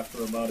deal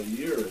after about a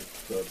year. It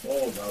took a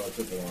long time.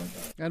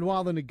 And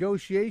while the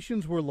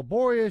negotiations were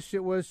laborious,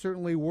 it was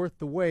certainly worth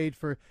the wait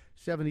for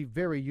 70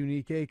 very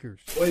unique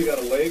acres. Well, you got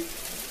a lake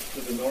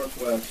to the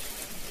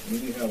northwest, and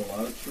then you have a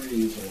lot of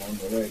trees along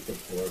the lake,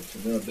 of course,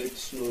 and then a big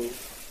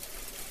slough.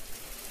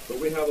 But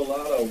we have a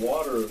lot of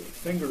water,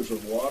 fingers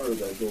of water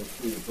that go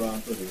through the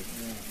property.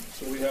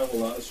 So we have a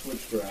lot of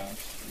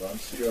switchgrass, a lot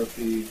of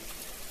CRP.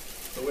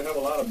 So we have a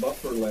lot of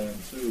buffer land,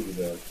 too,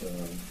 that,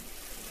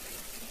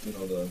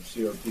 the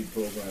CRP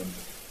program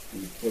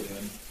we put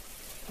in.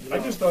 I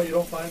just thought you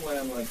don't find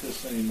land like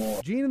this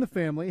anymore. Gene and the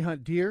family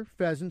hunt deer,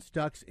 pheasants,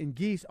 ducks, and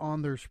geese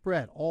on their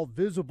spread, all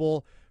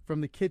visible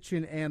from the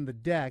kitchen and the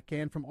deck.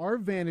 And from our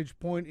vantage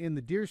point in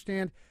the deer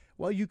stand,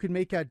 well, you can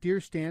make out deer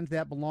stands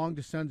that belong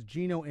to sons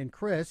Gino and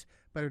Chris,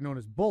 better known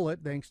as Bullet,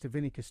 thanks to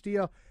Vinny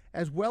Castillo,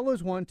 as well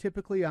as one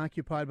typically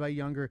occupied by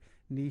younger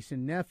niece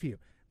and nephew.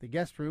 The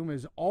guest room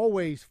is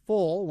always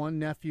full. One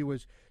nephew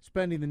was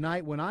spending the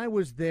night when I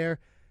was there.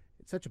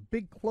 It's such a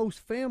big, close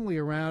family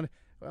around.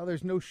 Well,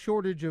 there's no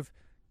shortage of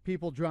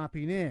people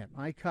dropping in.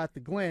 I caught the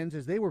Glens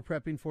as they were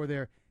prepping for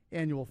their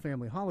annual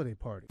family holiday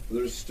party.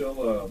 There's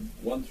still a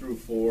 1 through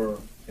 4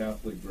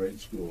 Catholic grade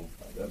school.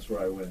 That's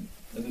where I went.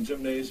 And the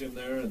gymnasium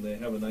there, and they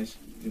have a nice,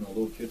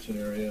 little kitchen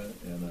area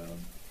and a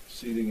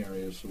seating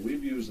area. So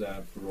we've used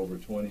that for over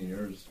 20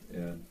 years.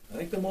 And I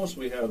think the most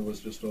we had was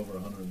just over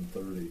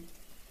 130.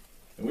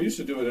 And we used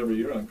to do it every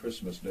year on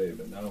Christmas Day,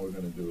 but now we're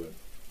going to do it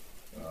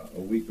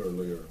a week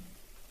earlier.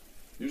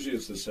 Usually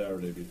it's the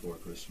Saturday before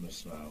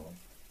Christmas now.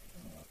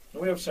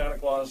 And we have Santa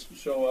Claus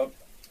show up.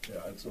 Yeah,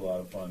 it's a lot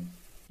of fun.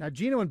 Now,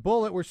 Gino and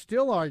Bullet were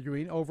still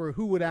arguing over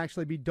who would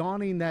actually be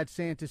donning that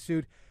Santa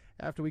suit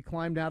after we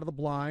climbed out of the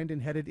blind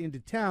and headed into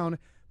town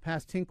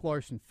past Tink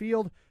Larson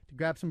Field to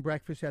grab some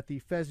breakfast at the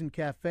Pheasant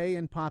Cafe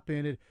and pop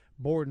in at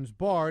Borden's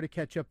Bar to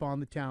catch up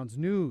on the town's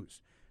news.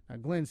 Now,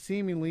 Glenn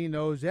seemingly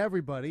knows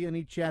everybody, and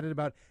he chatted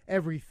about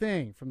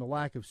everything from the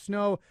lack of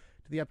snow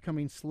to the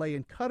upcoming Sleigh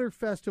and Cutter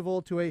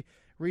Festival to a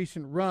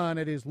recent run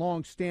at his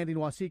long-standing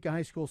Waseca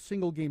High School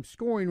single-game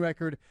scoring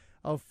record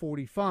of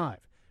 45.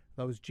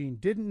 Those Gene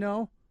didn't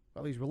know,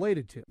 well, he's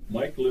related to.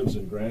 Mike lives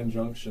in Grand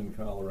Junction,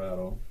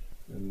 Colorado,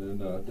 and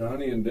then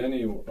Donnie and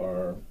Denny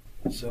are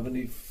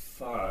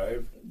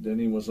 75.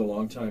 Denny was a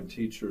longtime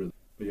teacher.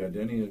 But yeah,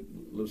 Denny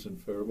lives in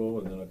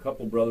Faribault, and then a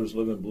couple brothers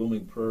live in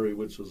Blooming Prairie,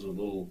 which is a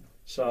little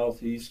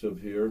southeast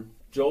of here.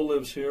 Joe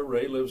lives here.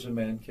 Ray lives in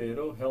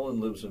Mankato. Helen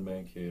lives in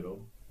Mankato.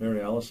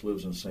 Mary Alice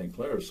lives in St.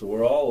 Clair. So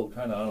we're all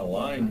kind of on a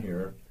line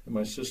here. And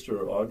my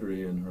sister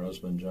Audrey and her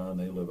husband John,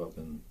 they live up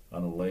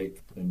on a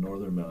lake in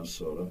northern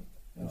Minnesota.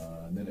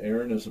 And then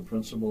Aaron is a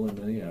principal in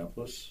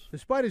Minneapolis.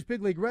 Despite his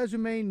big league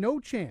resume, no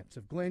chance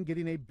of Glenn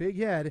getting a big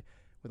head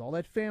with all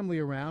that family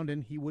around,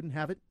 and he wouldn't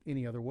have it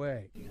any other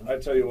way. I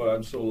tell you what,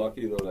 I'm so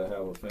lucky, though, to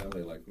have a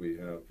family like we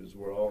have, because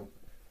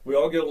we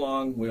all get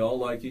along, we all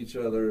like each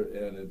other,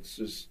 and it's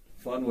just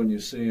fun when you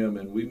see them,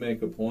 and we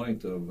make a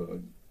point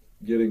of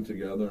getting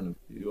together, and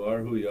you are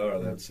who you are,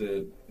 that's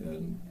it.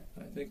 And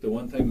I think the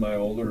one thing my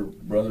older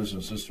brothers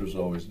and sisters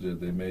always did,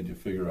 they made you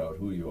figure out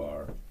who you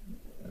are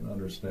and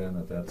understand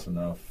that that's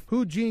enough.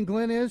 Who Gene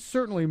Glenn is,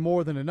 certainly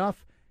more than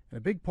enough, and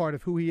a big part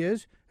of who he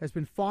is has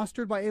been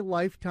fostered by a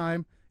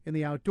lifetime in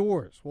the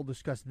outdoors. We'll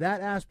discuss that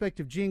aspect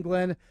of Gene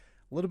Glenn a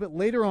little bit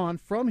later on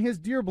from his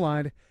deer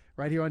blind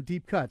right here on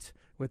Deep Cuts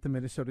with the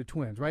Minnesota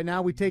Twins. Right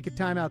now we take a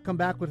timeout, come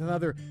back with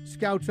another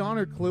Scouts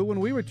Honor Clue when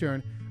we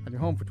return on your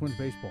home for Twins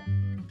baseball.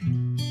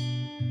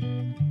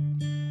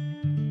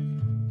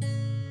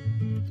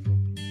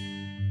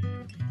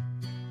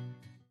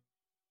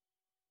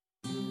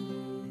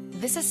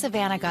 This is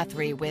Savannah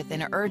Guthrie with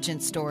an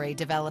urgent story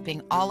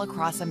developing all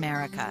across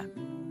America.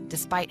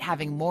 Despite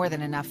having more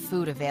than enough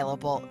food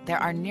available, there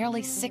are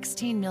nearly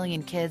 16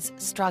 million kids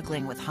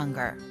struggling with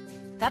hunger.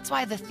 That's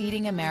why the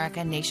Feeding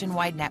America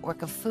nationwide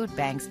network of food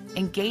banks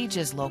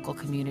engages local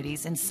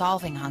communities in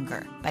solving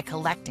hunger by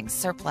collecting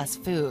surplus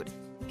food,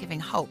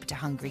 giving hope to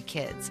hungry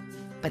kids.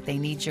 But they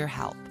need your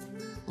help.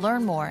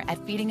 Learn more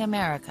at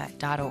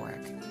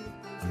feedingamerica.org.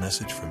 A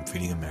message from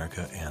Feeding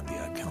America and the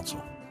Ad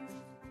Council.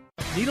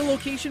 Need a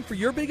location for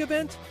your big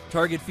event?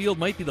 Target Field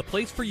might be the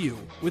place for you.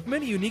 With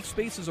many unique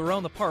spaces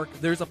around the park,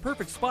 there's a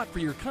perfect spot for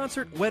your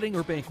concert, wedding,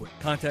 or banquet.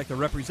 Contact a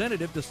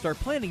representative to start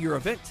planning your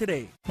event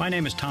today. My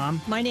name is Tom.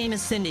 My name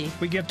is Cindy.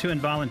 We give to and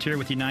volunteer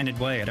with United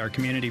Way at our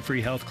community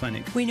free health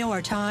clinic. We know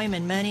our time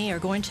and money are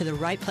going to the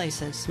right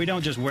places. We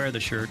don't just wear the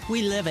shirt.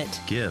 We live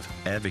it. Give,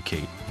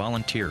 advocate,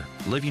 volunteer.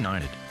 Live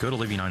United. Go to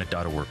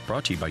liveunited.org.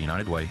 Brought to you by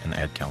United Way and the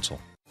Ad Council.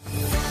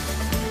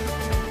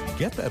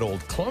 Get that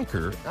old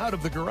clunker out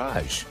of the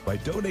garage. By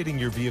donating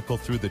your vehicle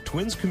through the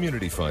Twins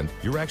Community Fund,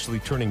 you're actually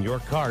turning your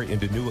car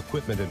into new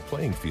equipment and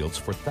playing fields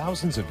for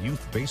thousands of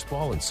youth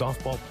baseball and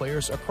softball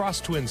players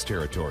across Twins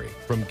territory.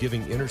 From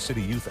giving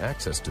inner-city youth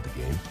access to the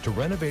game to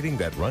renovating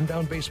that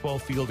rundown baseball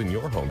field in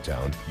your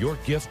hometown, your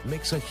gift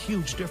makes a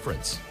huge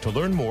difference. To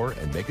learn more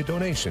and make a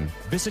donation,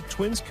 visit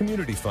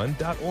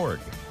twinscommunityfund.org.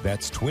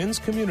 That's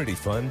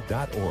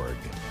twinscommunityfund.org.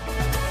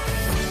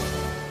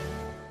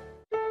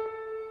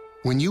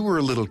 When you were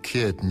a little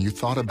kid and you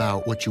thought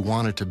about what you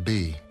wanted to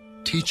be,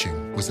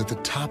 teaching was at the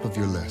top of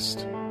your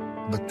list.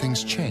 But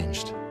things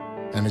changed.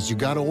 And as you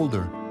got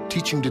older,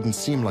 teaching didn't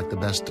seem like the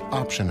best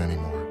option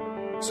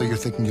anymore. So you're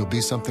thinking you'll be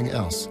something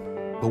else.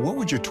 But what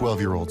would your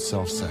 12-year-old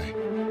self say?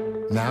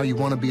 Now you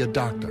want to be a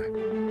doctor.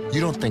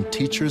 You don't think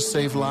teachers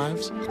save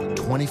lives?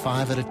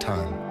 25 at a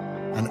time.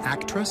 An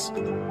actress?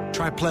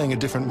 Try playing a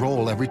different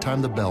role every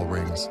time the bell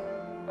rings.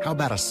 How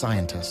about a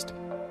scientist?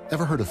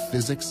 Ever heard of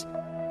physics?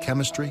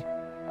 Chemistry?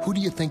 Who do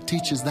you think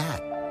teaches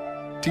that?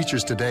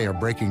 Teachers today are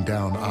breaking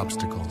down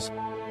obstacles,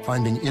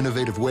 finding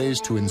innovative ways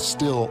to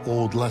instill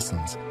old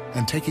lessons,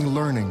 and taking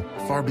learning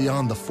far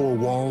beyond the four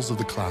walls of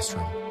the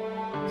classroom.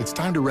 It's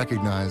time to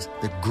recognize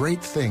that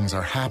great things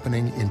are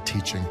happening in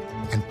teaching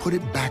and put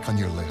it back on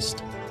your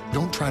list.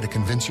 Don't try to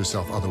convince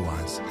yourself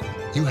otherwise.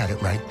 You had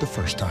it right the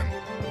first time.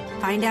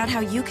 Find out how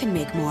you can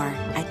make more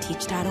at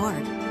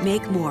teach.org.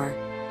 Make more.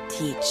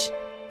 Teach.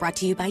 Brought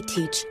to you by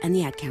Teach and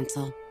the Ad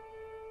Council.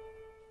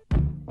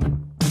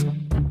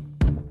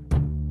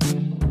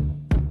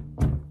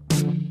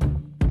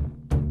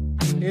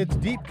 It's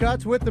Deep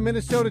Cuts with the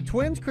Minnesota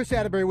Twins. Chris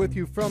Atterbury with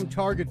you from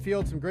Target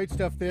Field. Some great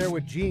stuff there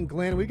with Gene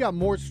Glenn. We got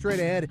more straight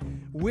ahead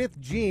with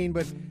Gene,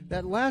 but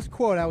that last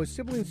quote, I was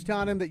simply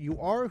telling him that you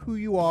are who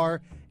you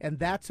are, and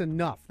that's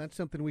enough. That's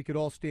something we could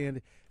all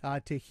stand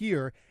to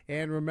hear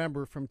and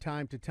remember from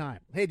time to time.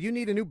 Hey, do you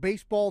need a new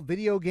baseball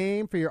video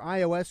game for your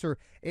iOS or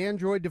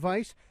Android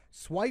device?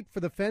 Swipe for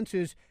the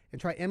fences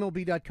and try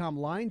MLB.com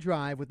Line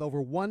Drive with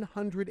over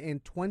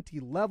 120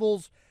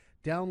 levels.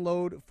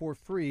 Download for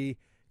free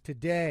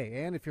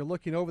today. And if you're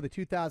looking over the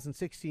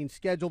 2016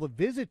 schedule to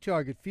visit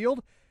Target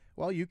Field,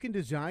 well, you can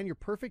design your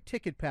perfect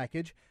ticket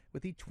package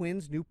with the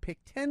Twins' new Pick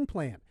 10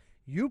 plan.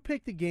 You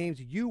pick the games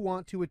you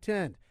want to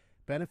attend.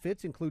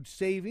 Benefits include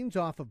savings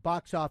off of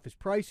box office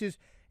prices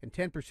and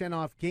 10%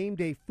 off game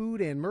day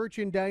food and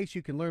merchandise.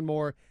 You can learn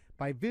more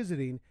by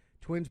visiting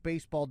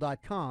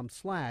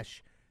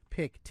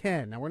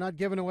twinsbaseball.com/pick10. Now, we're not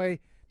giving away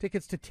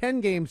tickets to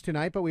 10 games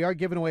tonight, but we are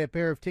giving away a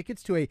pair of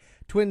tickets to a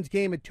Twins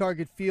game at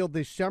Target Field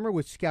this summer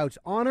with Scouts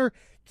Honor.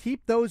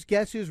 Keep those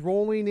guesses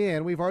rolling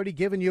in. We've already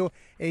given you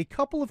a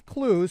couple of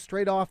clues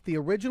straight off the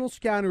original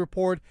scouting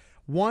report.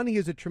 One, he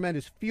is a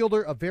tremendous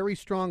fielder, a very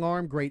strong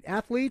arm, great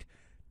athlete.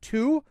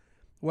 Two,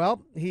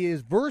 well, he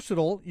is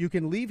versatile. You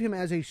can leave him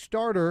as a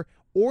starter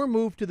or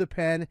move to the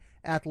pen,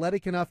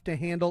 athletic enough to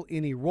handle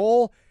any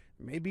role.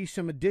 Maybe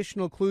some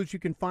additional clues you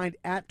can find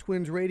at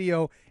Twins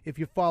Radio if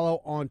you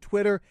follow on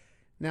Twitter.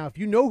 Now, if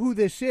you know who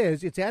this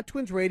is, it's at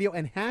Twins Radio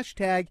and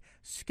hashtag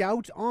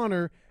Scouts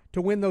Honor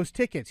to win those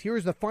tickets.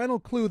 Here's the final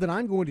clue that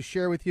I'm going to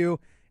share with you,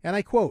 and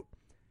I quote,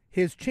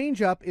 his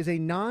changeup is a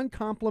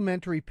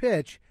non-complimentary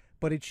pitch,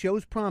 but it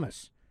shows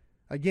promise.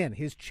 Again,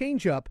 his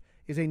changeup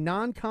is a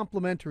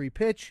non-complimentary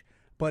pitch,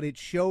 but it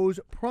shows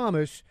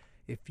promise.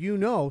 If you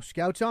know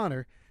Scouts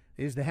Honor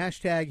is the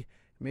hashtag,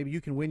 maybe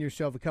you can win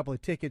yourself a couple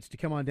of tickets to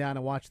come on down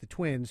and watch the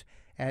Twins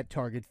at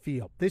Target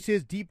Field. This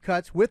is Deep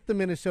Cuts with the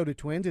Minnesota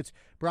Twins. It's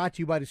brought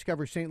to you by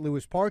Discover St.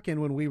 Louis Park,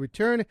 and when we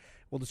return,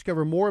 we'll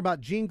discover more about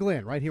Gene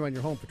Glenn right here on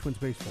your home for Twins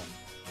baseball.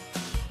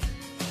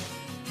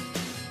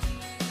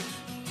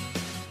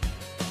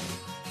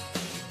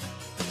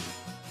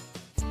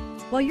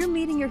 While you're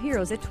meeting your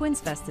heroes at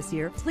Twins Fest this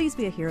year, please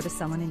be a hero to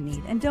someone in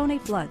need and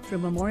donate blood through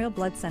Memorial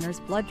Blood Center's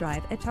Blood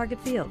Drive at Target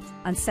Field.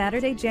 On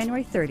Saturday,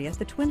 January 30th,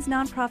 the Twins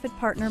nonprofit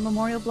partner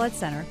Memorial Blood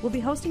Center will be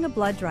hosting a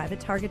blood drive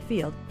at Target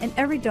Field, and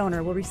every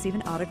donor will receive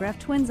an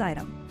autographed Twins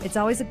item. It's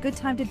always a good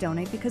time to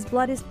donate because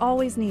blood is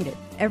always needed.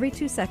 Every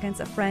 2 seconds,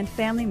 a friend,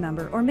 family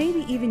member, or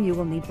maybe even you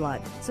will need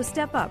blood. So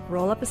step up,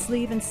 roll up a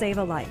sleeve, and save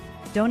a life.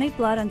 Donate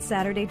blood on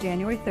Saturday,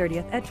 January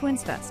 30th at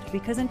Twins Fest,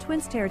 because in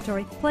Twins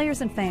territory,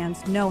 players and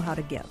fans know how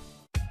to give.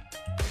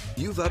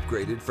 You've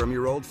upgraded from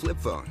your old flip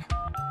phone.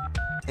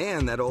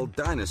 and that old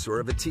dinosaur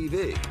of a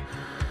TV.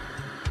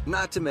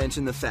 Not to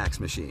mention the fax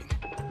machine.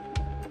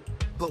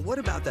 But what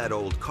about that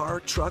old car,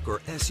 truck, or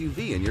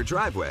SUV in your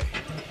driveway?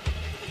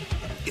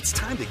 It's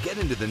time to get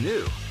into the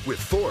new with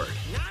Ford.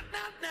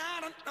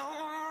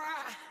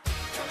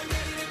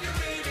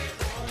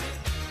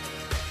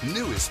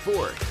 New is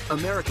Ford,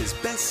 America's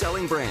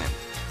best-selling brand.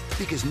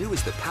 Because new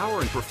is the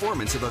power and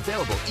performance of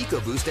available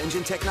EcoBoost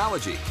engine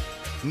technology.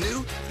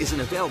 New is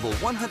an available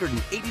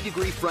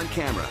 180-degree front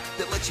camera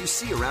that lets you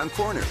see around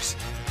corners.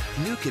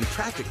 New can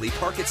practically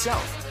park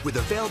itself with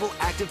available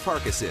active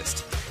park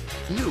assist.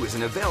 New is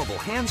an available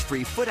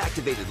hands-free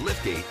foot-activated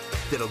liftgate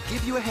that'll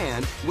give you a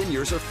hand when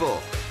yours are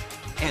full.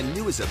 And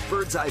new is a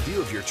bird's eye view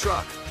of your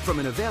truck from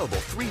an available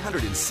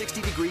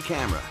 360-degree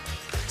camera.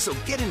 So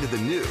get into the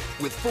new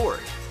with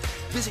Ford.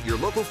 Visit your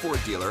local Ford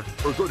dealer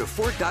or go to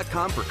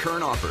Ford.com for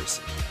current offers.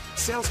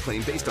 Sales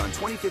claim based on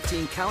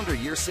 2015 calendar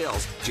year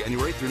sales,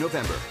 January through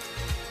November.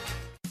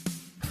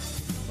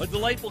 A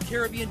delightful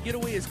Caribbean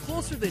getaway is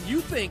closer than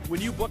you think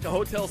when you book a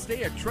hotel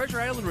stay at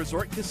Treasure Island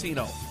Resort and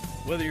Casino.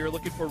 Whether you're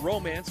looking for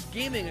romance,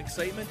 gaming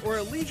excitement, or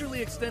a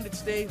leisurely extended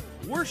stay,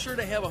 we're sure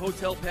to have a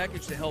hotel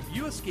package to help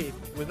you escape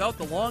without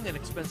the long and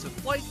expensive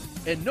flight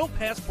and no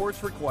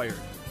passports required.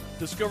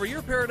 Discover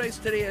your paradise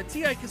today at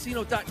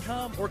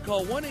TICasino.com or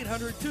call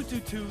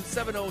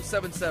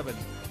 1-800-222-7077.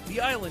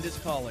 The island is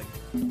calling.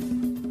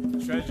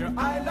 Treasure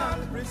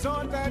Island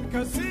Resort and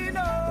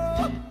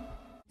Casino.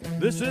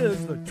 This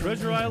is the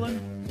Treasure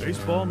Island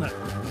Baseball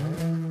Network.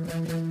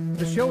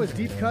 The show is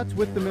Deep Cuts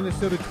with the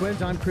Minnesota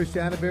Twins. I'm Chris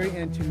Atterbury,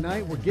 and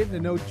tonight we're getting to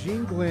know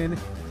Gene Glenn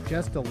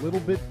just a little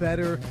bit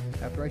better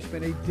after I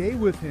spent a day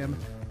with him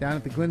down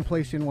at the Glenn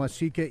Place in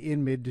Waseca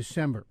in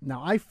mid-December.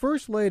 Now, I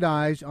first laid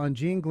eyes on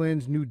Gene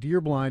Glenn's new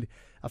deer blind,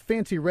 a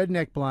fancy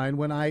redneck blind,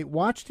 when I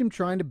watched him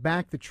trying to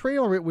back the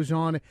trailer it was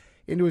on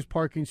into his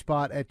parking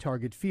spot at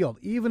Target Field.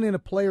 Even in a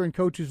player and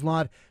coach's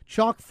lot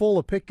chock full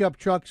of pickup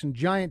trucks and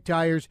giant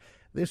tires,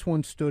 this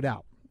one stood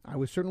out. I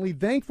was certainly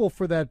thankful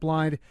for that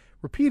blind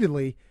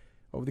repeatedly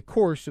over the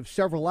course of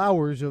several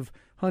hours of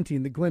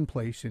hunting the Glenn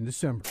Place in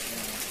December.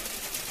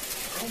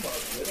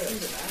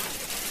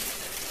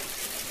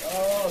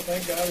 Oh,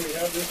 thank God we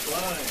have this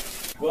blind.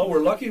 Well,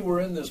 we're lucky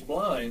we're in this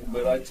blind,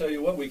 but I tell you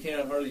what, we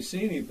can't hardly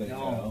see anything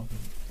now.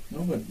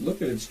 No, but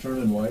look at it's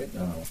turning white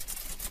now.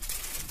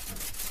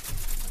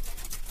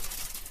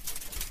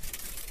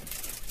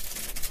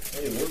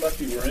 Hey, we're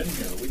lucky we're in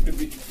here.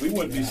 We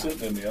wouldn't be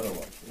sitting in the other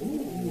one.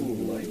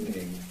 Ooh,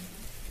 lightning.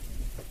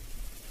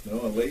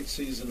 No, a late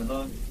season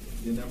hunt.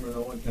 You never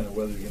know what kind of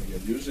weather you're going to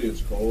get. Usually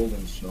it's cold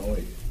and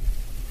snowy.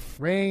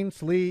 Rain,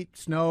 sleet,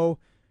 snow,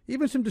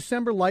 even some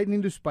December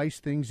lightning to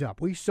spice things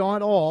up. We saw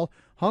it all,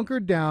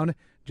 hunkered down,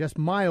 just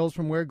miles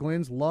from where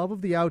Glenn's love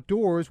of the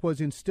outdoors was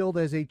instilled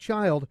as a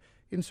child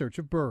in search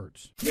of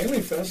birds.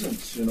 Mainly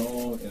pheasants, and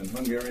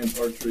Hungarian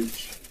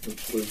partridge,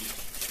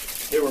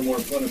 they were more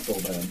plentiful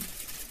then.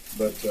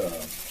 But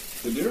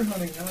the deer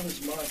hunting, not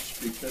as much,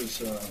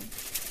 because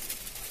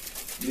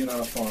being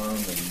on a farm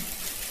and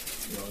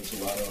there's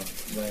a lot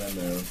of land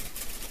there.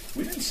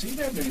 We didn't see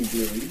that many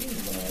deer either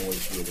when I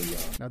was really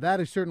young. Now that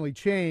has certainly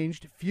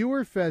changed.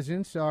 Fewer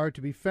pheasants are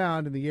to be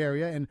found in the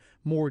area and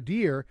more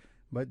deer,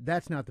 but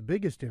that's not the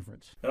biggest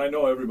difference. And I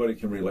know everybody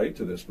can relate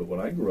to this, but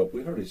when I grew up,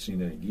 we hardly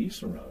seen any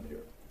geese around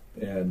here.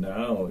 And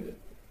now,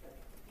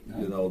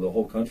 the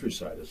whole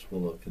countryside is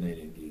full of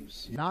Canadian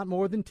geese. Not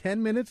more than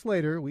 10 minutes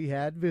later, we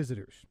had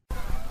visitors.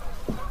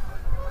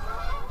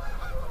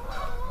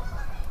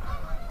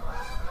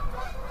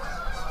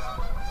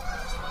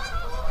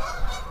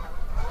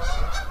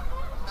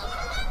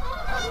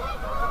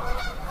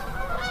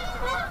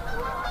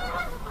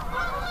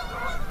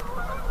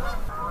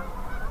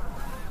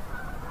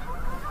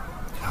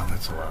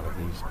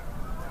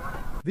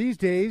 These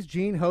days,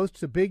 Gene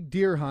hosts a big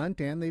deer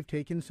hunt, and they've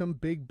taken some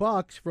big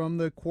bucks from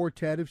the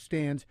quartet of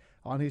stands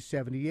on his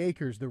 70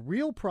 acres. The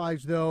real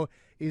prize, though,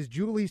 is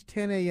Julie's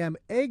 10 a.m.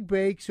 egg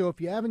bake, so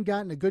if you haven't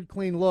gotten a good,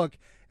 clean look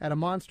at a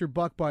monster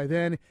buck by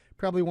then,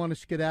 probably want to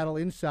skedaddle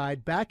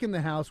inside, back in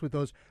the house with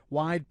those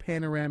wide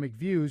panoramic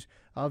views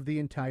of the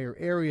entire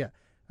area.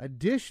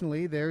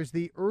 Additionally, there's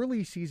the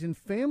early season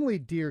family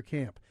deer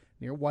camp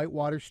near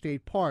Whitewater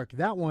State Park.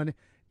 That one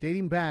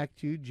dating back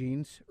to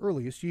Gene's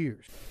earliest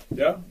years.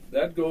 Yeah,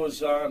 that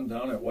goes on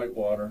down at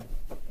Whitewater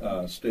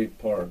State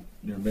Park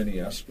near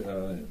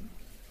Minneesca and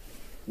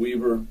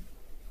Weaver.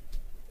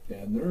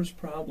 And there's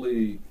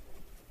probably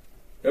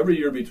every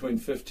year between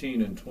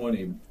 15 and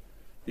 20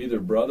 either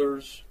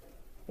brothers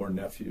or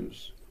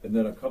nephews. And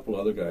then a couple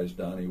other guys,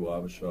 Donnie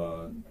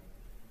Wabashaw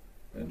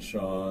and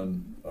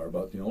Sean, are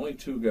about the only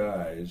two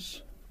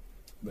guys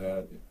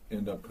that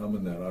end up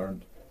coming that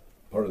aren't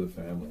part of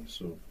the family.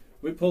 So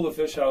we pull the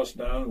fish house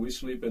down, and we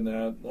sleep in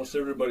that. Most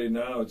everybody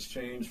now, it's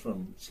changed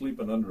from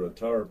sleeping under a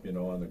tarp,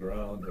 on the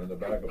ground or in the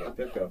back of a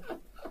pickup.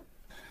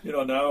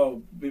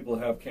 Now people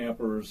have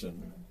campers,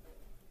 and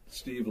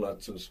Steve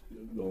lets us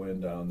go in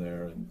down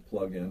there and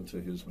plug into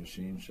his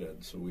machine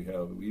shed. So we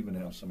even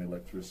have some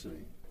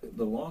electricity.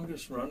 The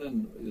longest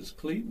running is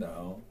cleat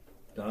now.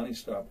 Donnie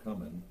stopped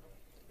coming.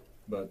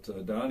 But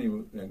Donnie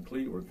and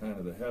Cleet were kind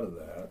of the head of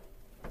that.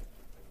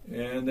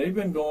 And they've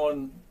been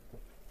going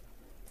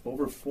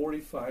over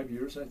 45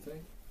 years, I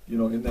think,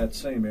 in that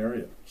same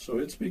area. So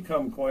it's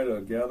become quite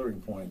a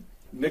gathering point.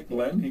 Nick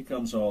Glenn, he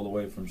comes all the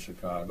way from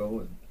Chicago,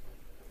 and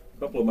a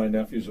couple of my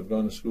nephews have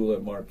gone to school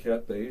at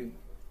Marquette.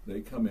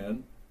 They come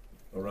in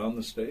around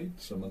the state.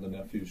 Some of the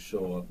nephews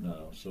show up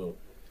now. So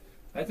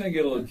I think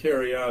it'll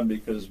carry on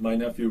because my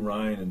nephew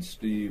Ryan and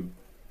Steve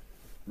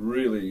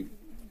really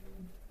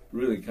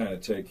kind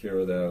of take care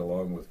of that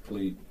along with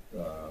Cleet.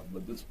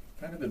 But it's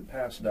kind of been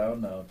passed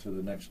down now to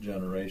the next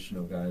generation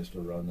of guys to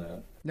run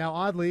that. Now,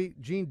 oddly,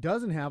 Gene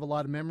doesn't have a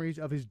lot of memories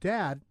of his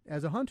dad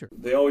as a hunter.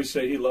 They always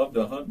say he loved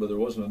to hunt, but there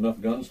wasn't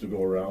enough guns to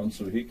go around,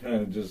 so he kind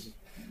of just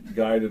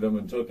guided them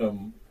and took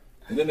them.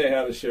 And then they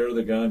had to share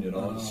the gun,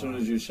 As soon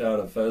as you shot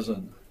a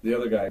pheasant, the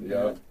other guy,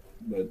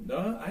 But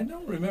no, I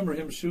don't remember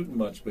him shooting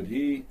much, but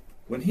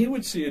when he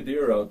would see a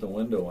deer out the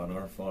window on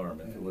our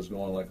farm, if it was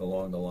going like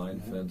along the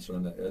line fence or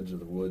on the edge of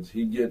the woods,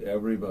 he'd get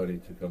everybody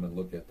to come and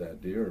look at that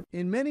deer.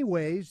 In many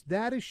ways,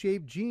 that has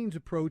shaped Gene's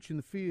approach in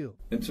the field.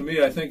 And to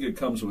me, I think it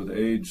comes with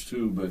age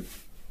too, but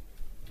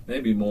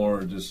maybe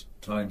more just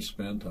time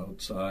spent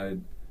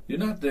outside. You're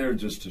not there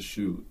just to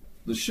shoot.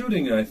 The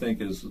shooting, I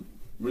think, is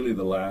really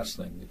the last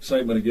thing. The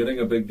excitement of getting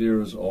a big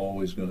deer is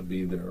always going to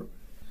be there.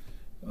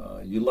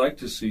 You like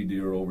to see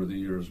deer over the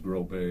years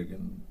grow big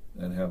and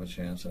have a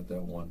chance at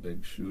that one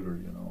big shooter,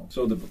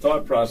 So the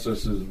thought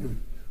process is,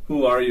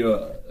 who are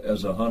you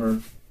as a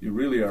hunter? You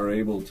really are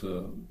able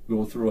to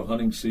go through a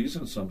hunting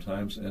season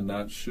sometimes and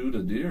not shoot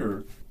a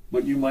deer,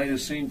 but you might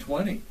have seen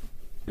 20.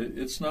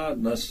 It's not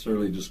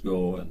necessarily just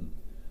go and,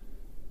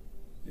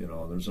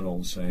 there's an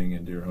old saying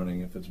in deer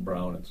hunting, if it's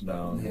brown, it's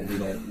down.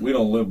 Yeah. We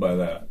don't live by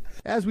that.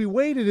 As we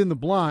waited in the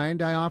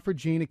blind, I offered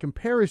Gene a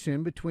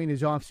comparison between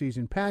his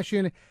off-season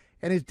passion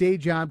and his day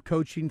job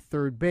coaching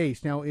third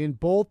base. Now, in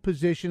both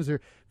positions,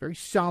 they're very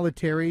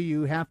solitary.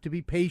 You have to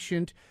be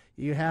patient.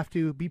 You have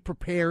to be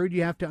prepared.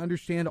 You have to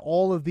understand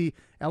all of the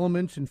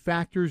elements and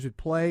factors at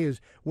play,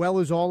 as well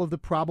as all of the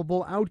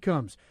probable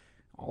outcomes.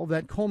 All of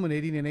that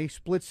culminating in a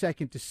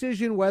split-second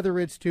decision, whether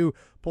it's to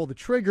pull the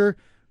trigger,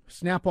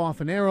 snap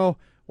off an arrow,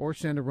 or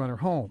send a runner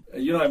home.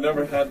 I've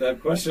never had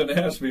that question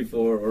asked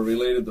before or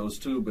related those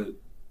two, but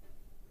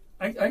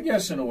I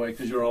guess in a way,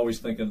 because you're always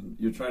thinking,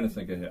 you're trying to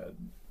think ahead.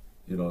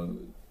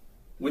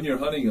 When you're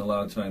hunting, a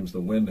lot of times the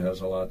wind has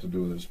a lot to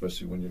do with it,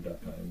 especially when you're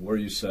duck hunting. Where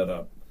you set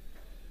up,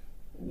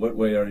 what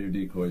way are your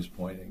decoys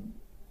pointing?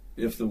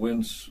 If the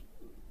wind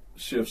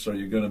shifts, are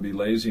you going to be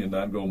lazy and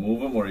not go move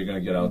them, or are you going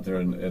to get out there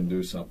and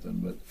do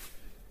something?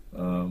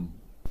 But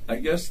I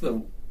guess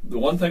the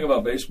one thing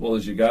about baseball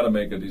is you got to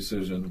make a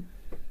decision.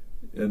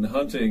 In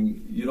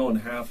hunting, you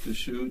don't have to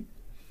shoot,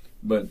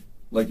 but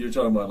like you're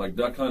talking about, like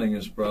duck hunting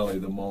is probably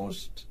the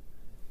most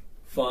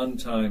fun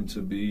time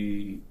to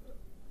be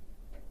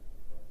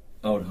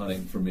out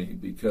hunting for me,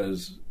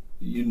 because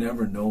you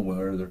never know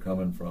where they're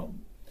coming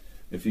from.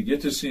 If you get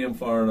to see them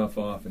far enough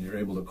off and you're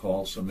able to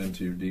call some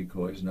into your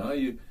decoys, now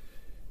you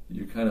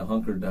kind of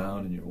hunker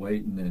down and you're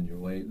waiting,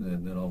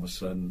 and then all of a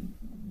sudden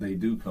they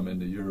do come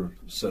into your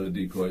set of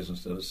decoys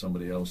instead of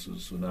somebody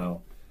else's. So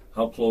now,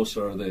 how close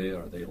are they?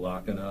 Are they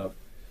locking up?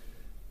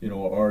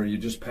 Or are you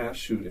just pass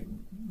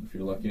shooting? If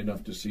you're lucky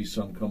enough to see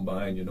some come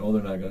by and they're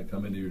not going to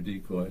come into your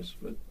decoys.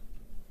 But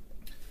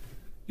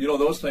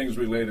those things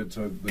related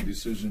to the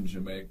decisions you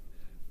make.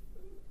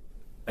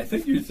 I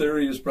think your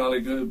theory is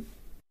probably good.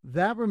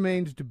 That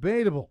remains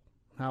debatable.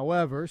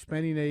 However,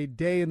 spending a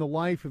day in the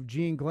life of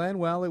Gene Glenn,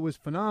 well, it was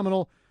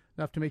phenomenal,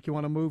 enough to make you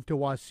want to move to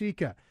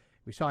Waseca.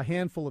 We saw a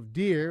handful of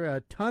deer,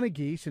 a ton of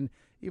geese, and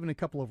even a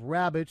couple of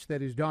rabbits that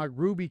his dog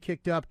Ruby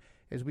kicked up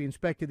as we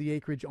inspected the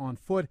acreage on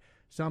foot,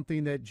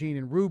 something that Gene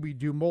and Ruby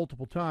do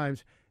multiple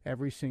times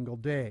every single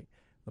day.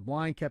 The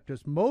blind kept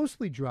us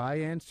mostly dry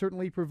and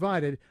certainly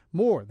provided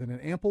more than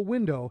an ample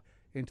window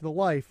into the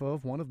life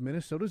of one of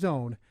Minnesota's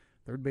own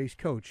third base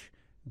coach,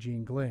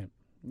 Gene Glenn.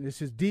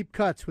 This is Deep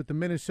Cuts with the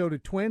Minnesota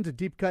Twins, a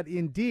deep cut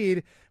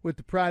indeed with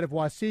the pride of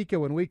Waseca.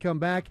 When we come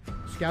back,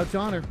 Scouts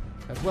Honor,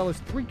 as well as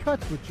 3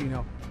 cuts with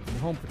Gino in the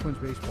home for Twins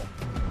baseball.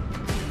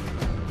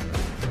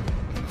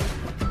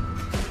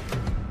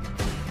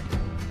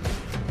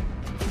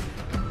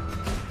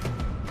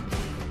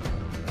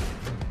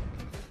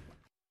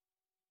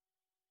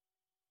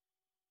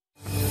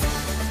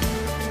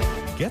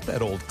 Get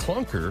that old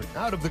clunker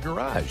out of the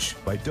garage.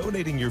 By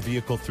donating your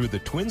vehicle through the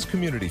Twins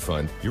Community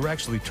Fund, you're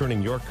actually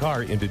turning your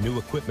car into new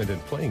equipment and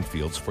playing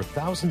fields for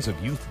thousands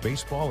of youth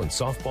baseball and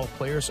softball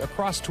players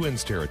across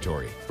Twins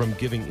territory. From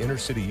giving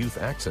inner-city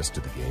youth access to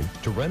the game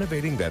to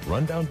renovating that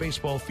rundown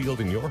baseball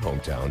field in your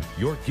hometown,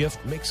 your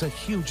gift makes a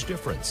huge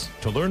difference.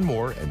 To learn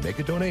more and make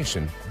a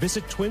donation,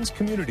 visit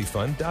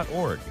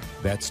twinscommunityfund.org.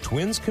 That's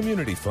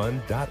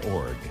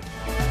twinscommunityfund.org.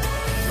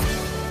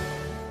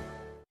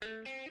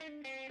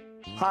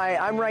 Hi,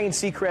 I'm Ryan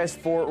Seacrest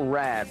for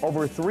RAD.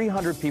 Over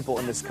 300 people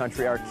in this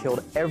country are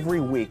killed every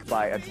week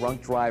by a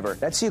drunk driver.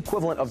 That's the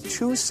equivalent of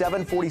 2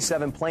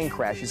 747 plane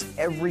crashes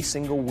every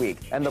single week.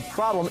 And the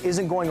problem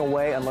isn't going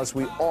away unless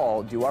we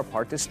all do our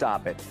part to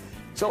stop it.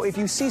 So if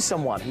you see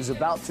someone who's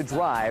about to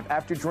drive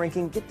after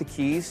drinking, get the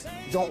keys.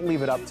 Don't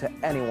leave it up to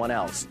anyone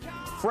else.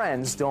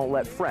 Friends don't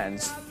let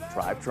friends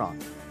drive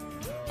drunk.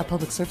 A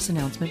public service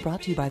announcement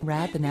brought to you by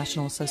RAD, the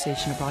National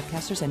Association of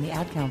Broadcasters, and the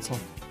Ad Council.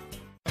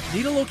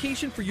 Need a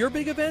location for your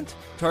big event?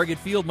 Target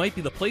Field might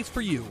be the place for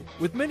you.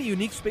 With many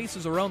unique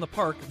spaces around the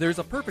park, there's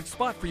a perfect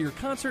spot for your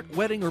concert,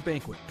 wedding, or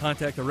banquet.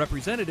 Contact a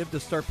representative to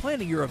start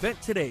planning your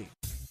event today.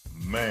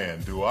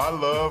 Man, do I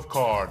love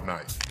card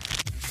night.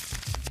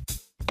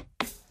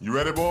 You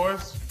ready,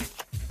 boys?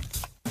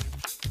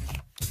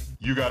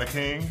 You got a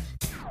king?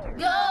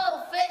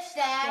 Go, fish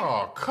dad!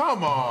 Oh,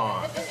 come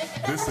on!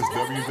 This is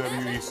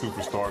WWE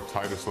superstar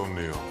Titus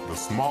O'Neil. The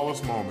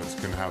smallest moments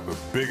can have the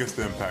biggest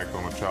impact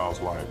on a child's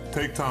life.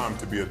 Take time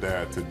to be a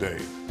dad today.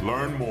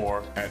 Learn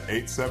more at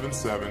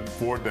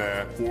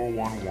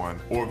 877-4DAD-411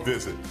 or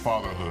visit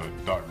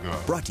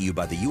fatherhood.gov. Brought to you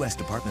by the U.S.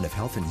 Department of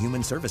Health and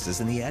Human Services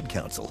and the Ad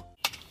Council.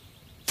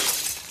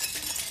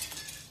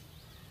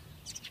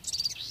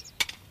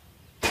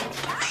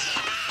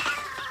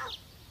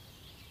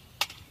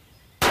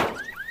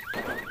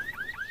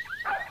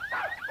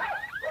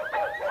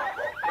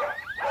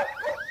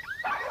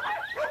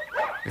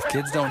 If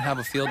kids don't have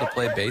a field to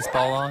play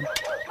baseball on,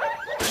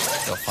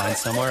 they'll find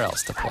somewhere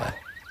else to play.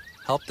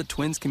 Help the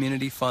Twins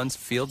Community Fund's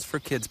Fields for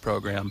Kids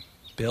program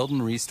build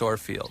and restore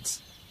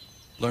fields.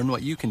 Learn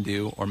what you can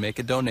do or make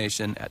a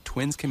donation at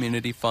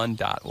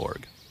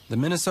twinscommunityfund.org. The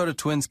Minnesota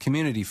Twins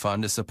Community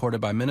Fund is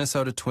supported by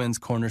Minnesota Twins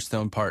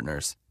Cornerstone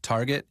Partners,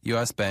 Target,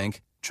 U.S.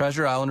 Bank,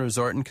 Treasure Island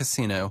Resort and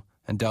Casino,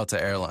 and Delta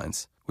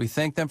Airlines. We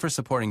thank them for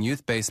supporting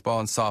youth baseball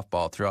and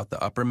softball throughout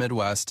the upper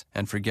Midwest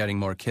and for getting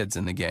more kids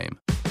in the game.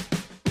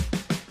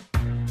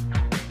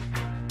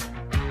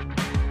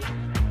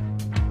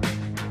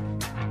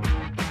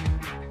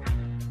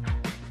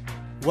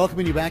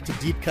 Welcoming you back to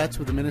Deep Cuts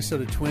with the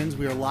Minnesota Twins.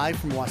 We are live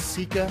from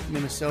Waseca,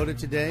 Minnesota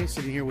today,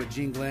 sitting here with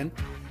Gene Glenn.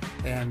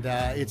 And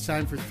it's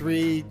time for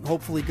 3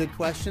 hopefully good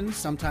questions,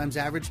 sometimes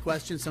average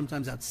questions,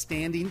 sometimes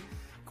outstanding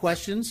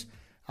questions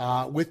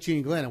with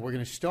Gene Glenn. And we're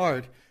going to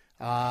start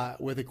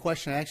with a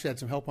question. I actually had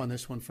some help on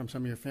this one from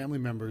some of your family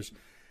members.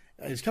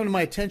 It's come to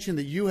my attention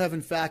that you have,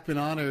 in fact, been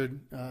honored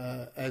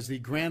as the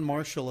Grand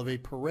Marshal of a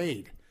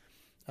parade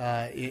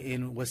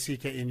in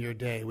Waseca in your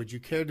day. Would you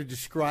care to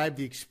describe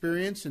the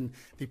experience and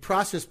the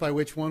process by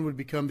which one would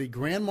become the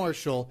Grand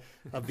Marshal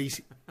of the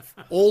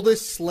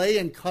oldest sleigh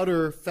and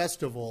cutter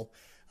festival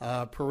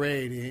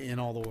parade in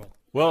all the world?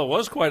 Well, it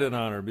was quite an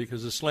honor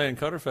because the Sleigh and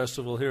Cutter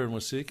Festival here in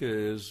Waseca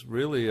is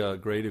really a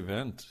great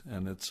event,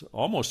 and it's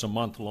almost a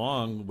month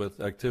long with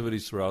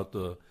activities throughout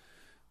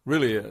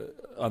really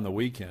on the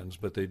weekends,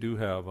 but they do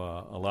have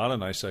a lot of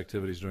nice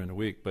activities during the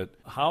week. But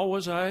how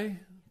was I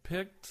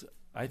picked?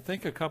 I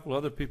think a couple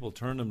other people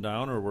turned them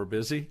down or were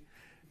busy,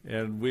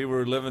 and we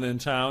were living in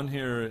town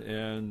here,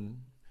 and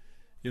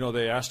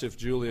they asked if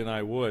Julie and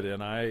I would,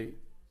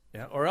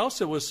 or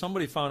else it was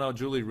somebody found out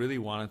Julie really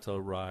wanted to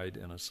ride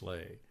in a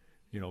sleigh,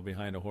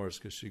 behind a horse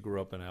because she grew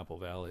up in Apple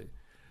Valley,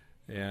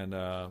 and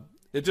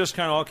it just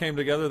kind of all came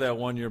together that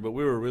one year. But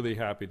we were really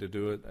happy to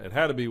do it. It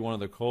had to be one of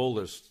the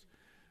coldest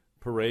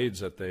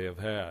parades that they have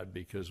had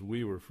because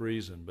we were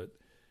freezing, but.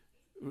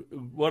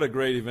 What a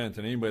great event,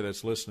 and anybody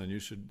that's listening, you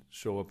should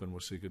show up in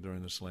Waseca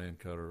during the Sleigh and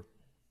Cutter.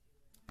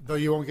 Though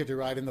you won't get to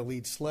ride in the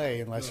lead sleigh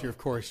unless you're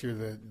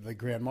the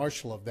Grand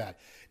Marshal of that.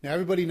 Now,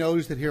 everybody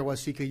knows that here at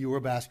Waseca you were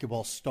a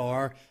basketball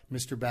star,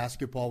 Mr.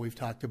 Basketball. We've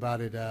talked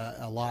about it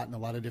a lot in a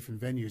lot of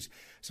different venues.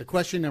 So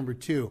question number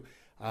 2,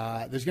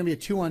 there's going to be a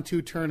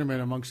 2-on-2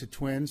 tournament amongst the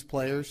Twins,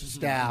 players,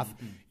 staff.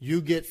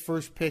 You get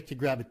first pick to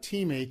grab a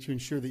teammate to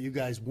ensure that you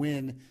guys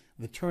win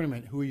the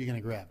tournament. Who are you going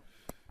to grab?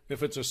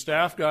 If it's a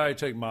staff guy, I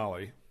take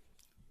Molly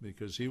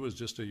because he was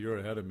just a year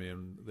ahead of me,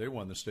 and they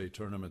won the state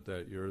tournament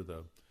that year,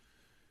 the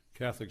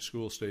Catholic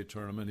school state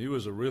tournament. He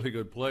was a really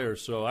good player,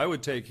 so I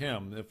would take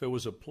him. If it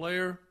was a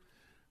player,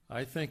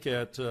 I think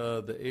at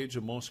the age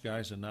of most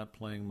guys and not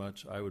playing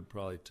much, I would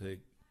probably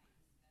take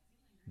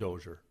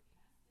Dozier.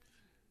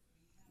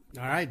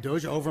 All right,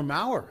 Dozier over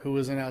Maurer, who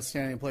was an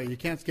outstanding player. You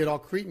can't get all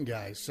Cretan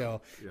guys,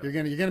 so you're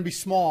gonna be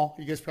small.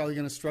 You guys probably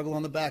going to struggle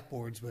on the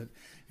backboards, but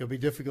it'll be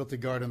difficult to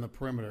guard on the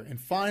perimeter.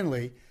 And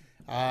finally,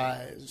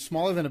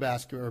 smaller than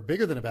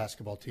bigger than a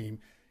basketball team,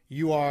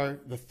 you are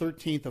the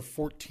 13th of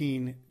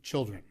 14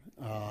 children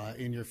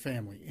in your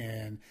family,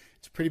 and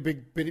it's a pretty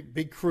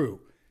big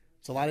crew.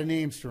 It's a lot of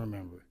names to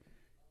remember.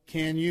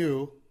 Can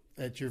you,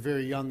 at your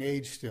very young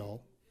age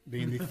still,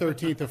 being the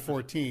 13th of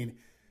 14,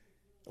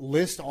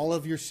 list all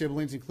of your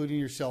siblings, including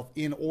yourself,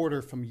 in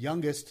order from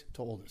youngest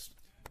to oldest?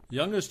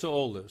 Youngest to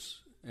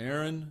oldest: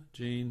 Aaron,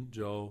 Jean,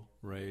 Joe,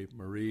 Ray,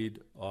 Mareed,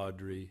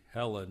 Audrey,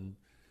 Helen,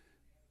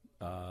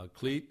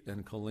 Cleet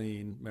and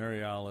Colleen,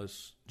 Mary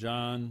Alice,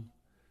 John,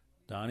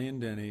 Donnie and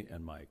Denny,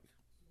 and Mike.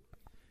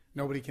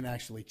 Nobody can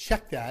actually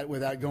check that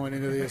without going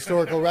into the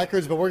historical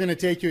records, but we're going to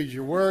take you as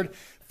your word.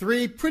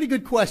 3 pretty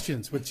good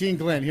questions with Gene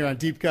Glenn here on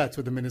Deep Cuts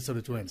with the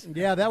Minnesota Twins.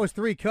 Yeah, that was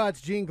 3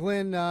 cuts. Gene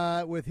Glenn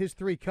with his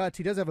 3 cuts.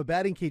 He does have a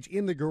batting cage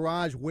in the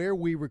garage where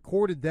we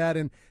recorded that,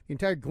 and the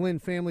entire Glenn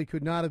family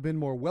could not have been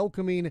more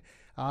welcoming,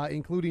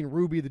 including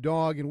Ruby the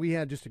dog, and we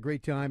had just a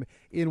great time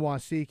in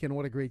Waseek, and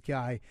what a great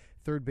guy,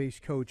 third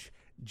base coach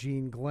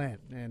Gene Glenn.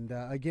 And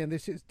again,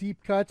 this is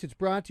Deep Cuts. It's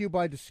brought to you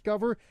by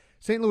Discover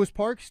St. Louis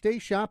Park. Stay,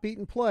 shop, eat,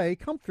 and play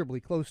comfortably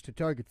close to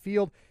Target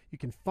Field. You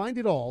can find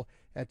it all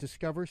at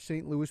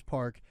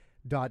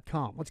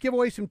discoverstlouispark.com. Let's give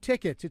away some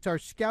tickets. It's our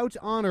Scouts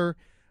Honor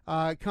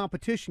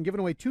competition, giving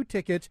away 2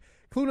 tickets.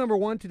 Clue number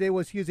 1 today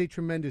was he is a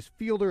tremendous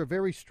fielder, a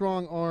very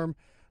strong arm,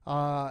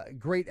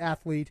 great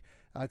athlete.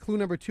 Clue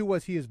number 2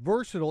 was he is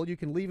versatile. You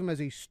can leave him as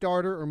a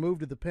starter or move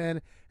to the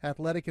pen,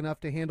 athletic enough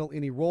to handle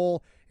any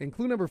role. And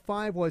clue number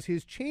 5 was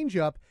his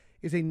changeup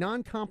is a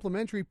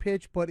non-complimentary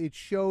pitch, but it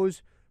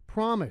shows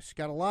promise.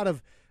 Got a lot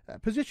of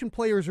position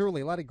players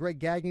early, a lot of Greg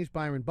Gagney's,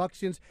 Byron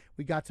Buxton's.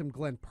 We got some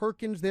Glenn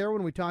Perkins there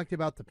when we talked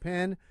about the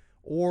pen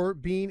or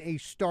being a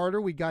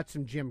starter. We got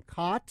some Jim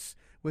Kotz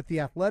with the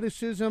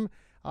athleticism.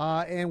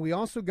 And we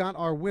also got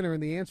our winner,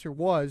 and the answer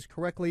was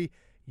correctly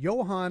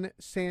Johan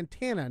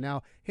Santana. Now,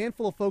 a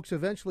handful of folks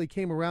eventually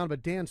came around,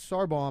 but Dan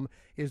Sarbaum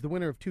is the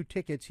winner of 2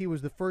 tickets. He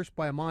was the first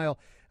by a mile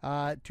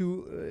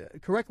to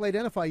correctly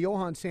identify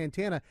Johan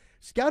Santana.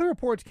 Scouting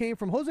reports came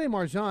from Jose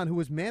Marzan, who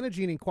was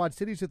managing in Quad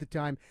Cities at the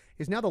time,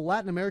 is now the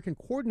Latin American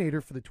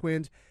coordinator for the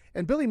Twins,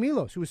 and Billy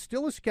Milos, who is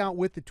still a scout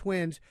with the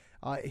Twins.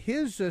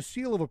 His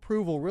seal of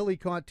approval really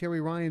caught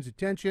Terry Ryan's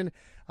attention,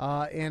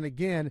 and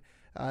again,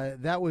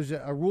 that was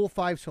a Rule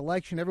 5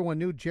 selection. Everyone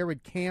knew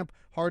Jared Camp,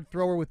 hard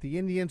thrower with the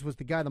Indians, was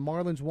the guy the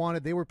Marlins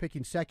wanted. They were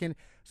picking second,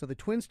 so the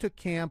Twins took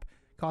Camp,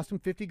 cost them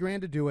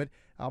 $50,000 to do it.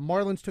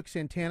 Marlins took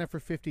Santana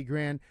for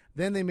 $50,000.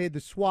 Then they made the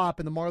swap,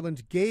 and the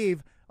Marlins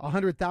gave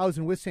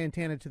 $100,000 with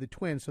Santana to the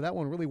Twins, so that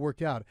one really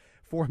worked out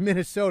for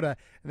Minnesota.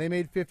 They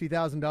made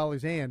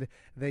 $50,000, and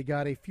they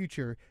got a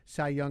future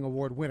Cy Young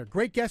Award winner.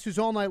 Great guesses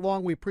all night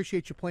long. We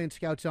appreciate you playing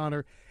Scouts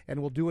Honor, and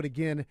we'll do it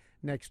again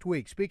next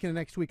week. Speaking of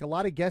next week, a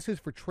lot of guesses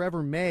for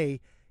Trevor May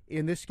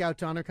in this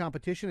Scouts Honor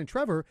competition, and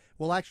Trevor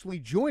will actually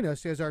join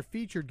us as our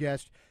featured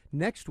guest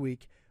next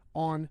week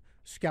on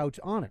Scouts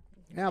Honor.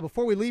 Now,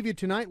 before we leave you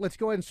tonight, let's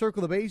go ahead and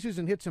circle the bases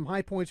and hit some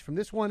high points from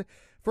this one.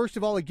 First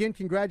of all, again,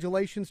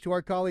 congratulations to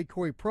our colleague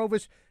Corey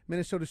Provis,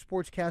 Minnesota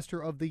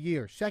Sportscaster of the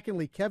Year.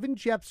 Secondly, Kevin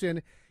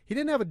Jepson. He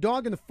didn't have a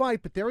dog in the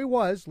fight, but there he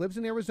was, lives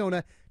in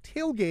Arizona,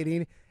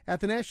 tailgating at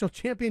the national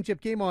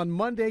championship game on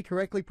Monday,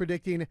 correctly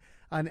predicting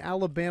an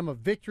Alabama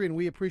victory, and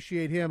we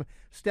appreciate him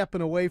stepping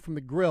away from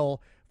the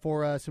grill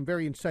for some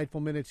very insightful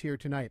minutes here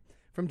tonight.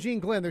 From Gene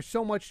Glenn, there's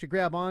so much to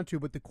grab onto,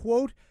 but the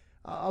quote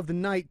of the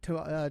night to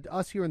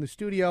us here in the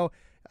studio,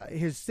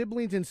 his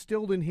siblings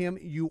instilled in him,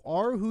 "You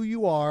are who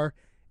you are,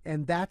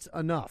 and that's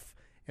enough."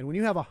 And when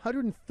you have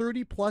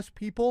 130-plus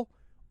people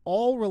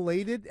all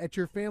related at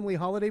your family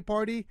holiday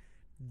party,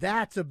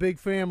 that's a big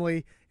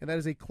family, and that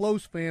is a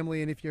close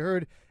family. And if you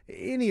heard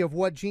any of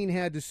what Gene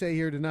had to say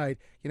here tonight,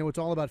 you know it's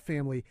all about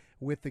family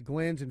with the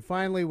Glens. And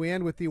finally, we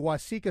end with the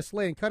Waseeka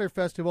Sleigh and Cutter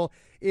Festival.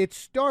 It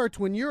starts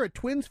when you're at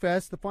Twins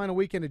Fest, the final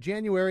weekend of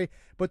January,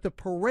 but the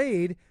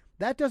parade,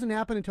 that doesn't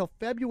happen until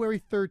February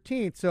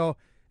 13th. So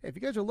if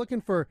you guys are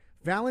looking for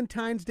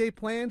Valentine's Day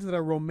plans that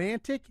are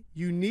romantic,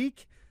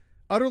 unique,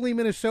 utterly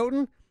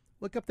Minnesotan,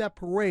 look up that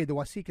parade, the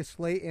Waseeka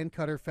Sleigh and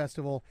Cutter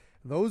Festival.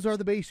 Those are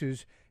the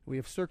bases. We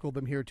have circled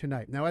them here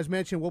tonight. Now, as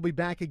mentioned, we'll be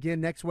back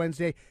again next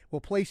Wednesday. We'll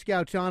play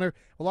Scouts Honor.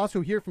 We'll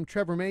also hear from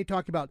Trevor May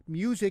talk about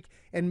music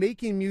and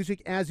making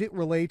music as it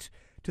relates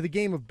to the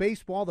game of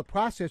baseball, the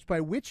process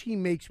by which he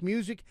makes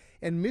music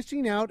and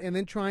missing out and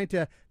then trying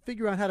to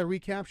figure out how to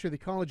recapture the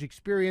college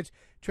experience.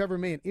 Trevor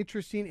May, an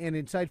interesting and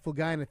insightful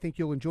guy, and I think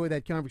you'll enjoy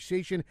that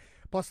conversation.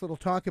 Plus, a little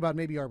talk about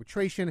maybe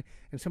arbitration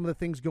and some of the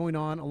things going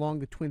on along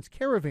the Twins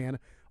caravan,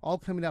 all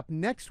coming up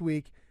next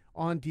week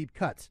on Deep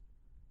Cuts.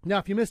 Now,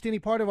 if you missed any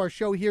part of our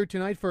show here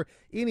tonight for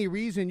any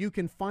reason, you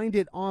can find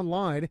it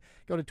online.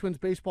 Go to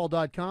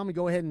twinsbaseball.com and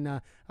go ahead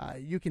and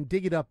you can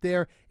dig it up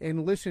there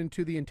and listen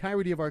to the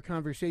entirety of our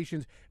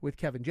conversations with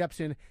Kevin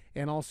Jepson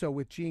and also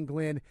with Gene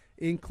Glenn,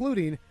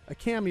 including a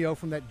cameo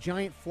from that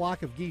giant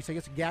flock of geese, I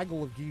guess a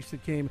gaggle of geese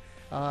that came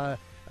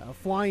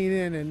flying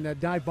in and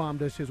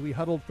dive-bombed us as we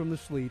huddled from the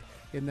sleet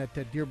in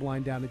that deer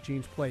blind down at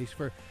Gene's place.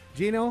 For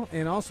Gino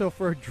and also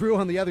for Drew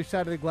on the other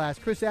side of the glass,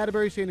 Chris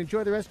Atterbury saying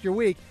enjoy the rest of your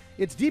week.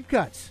 It's Deep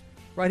Cuts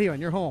right here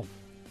on your home,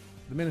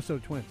 the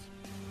Minnesota Twins.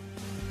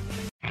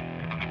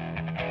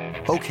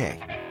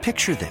 Okay,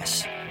 picture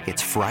this.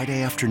 It's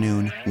Friday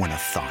afternoon when a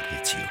thought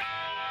hits you.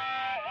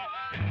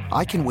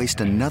 I can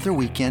waste another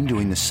weekend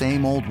doing the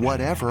same old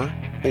whatever,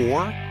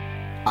 or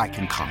I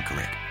can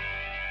conquer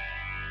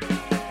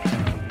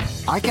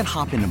it. I can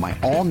hop into my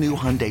all-new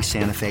Hyundai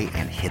Santa Fe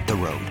and hit the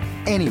road.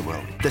 Any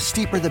road. The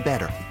steeper, the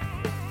better.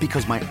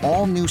 Because my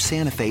all-new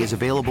Santa Fe is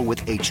available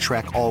with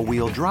H-Track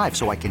all-wheel drive,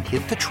 so I can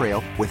hit the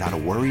trail without a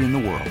worry in the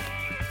world.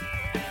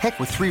 Heck,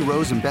 with 3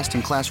 rows and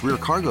best-in-class rear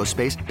cargo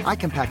space, I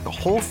can pack the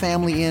whole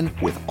family in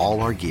with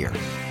all our gear.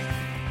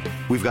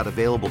 We've got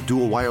available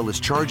dual wireless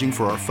charging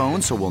for our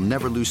phones, so we'll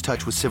never lose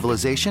touch with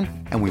civilization,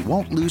 and we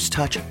won't lose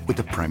touch with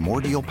the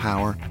primordial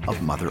power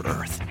of Mother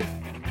Earth.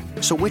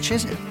 So which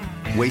is it?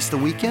 Waste the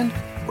weekend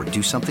or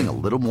do something a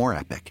little more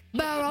epic?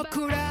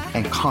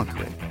 And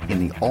conquer it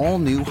in the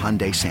all-new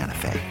Hyundai Santa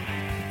Fe.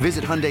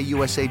 Visit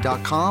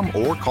HyundaiUSA.com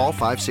or call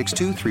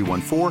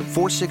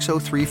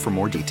 562-314-4603 for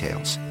more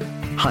details.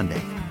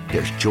 Hyundai,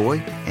 there's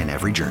joy in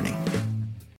every journey.